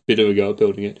had a bit of a go at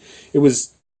building it. It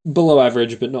was below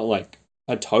average, but not like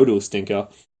a total stinker.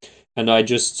 And I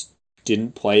just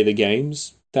didn't play the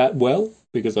games that well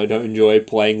because I don't enjoy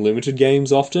playing limited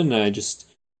games often.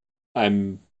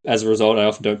 I'm as a result, I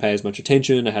often don't pay as much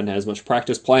attention. I hadn't had as much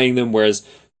practice playing them, whereas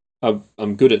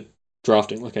I'm good at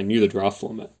drafting. Like, I knew the draft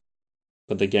format,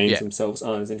 but the games themselves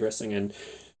aren't as interesting. And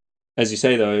as you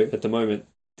say, though, at the moment,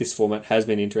 this format has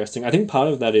been interesting. I think part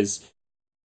of that is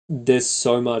there's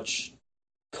so much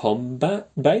combat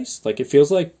based. Like, it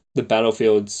feels like the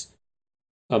battlefields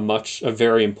are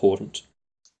very important.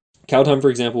 Kaldheim, for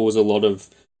example, was a lot of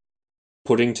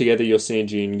putting together your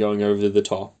synergy and going over the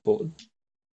top, or,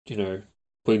 you know,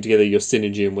 putting together your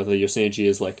synergy, and whether your synergy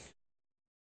is like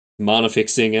mana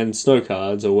fixing and snow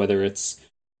cards, or whether it's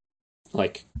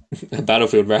like a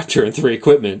Battlefield Raptor and 3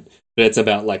 equipment, but it's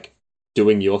about like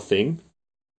doing your thing.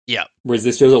 Yeah. Whereas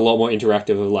this feels a lot more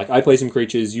interactive of like, I play some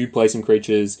creatures, you play some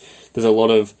creatures. There's a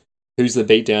lot of who's the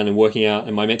beatdown and working out,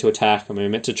 am I meant to attack? Am I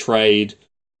meant to trade?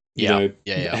 You know,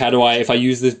 how do I, if I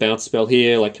use this bounce spell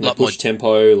here, like, can I push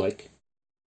tempo? Like,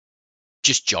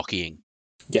 just jockeying.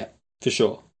 Yeah, for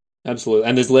sure. Absolutely.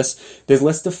 And there's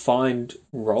less defined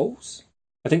roles.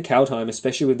 I think Kaldheim,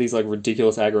 especially with these like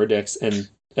ridiculous aggro decks, and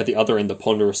at the other end, the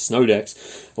ponderous snow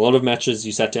decks, a lot of matches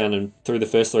you sat down and through the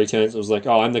first 3 turns, it was like,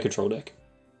 oh, I'm the control deck.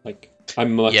 Like,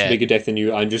 I'm a much bigger deck than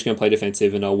you. I'm just going to play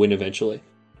defensive and I'll win eventually.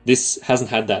 This hasn't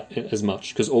had that as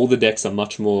much, because all the decks are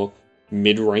much more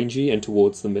mid-rangey and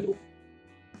towards the middle.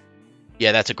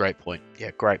 Yeah, that's a great point.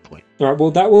 Yeah, great point. All right,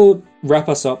 well, that will wrap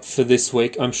us up for this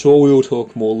week. I'm sure we will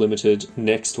talk more limited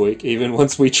next week. Even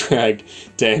once we drag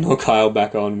Dan or Kyle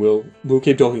back on, we'll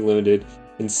keep talking limited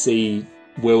and see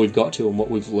where we've got to and what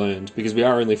we've learned, because we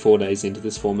are only 4 days into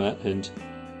this format, and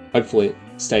hopefully it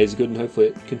stays good and hopefully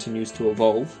it continues to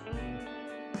evolve.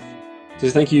 So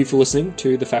thank you for listening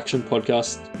to the Faction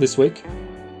Podcast this week.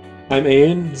 I'm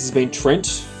Ian, this has been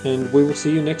Trent, and we will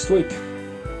see you next week.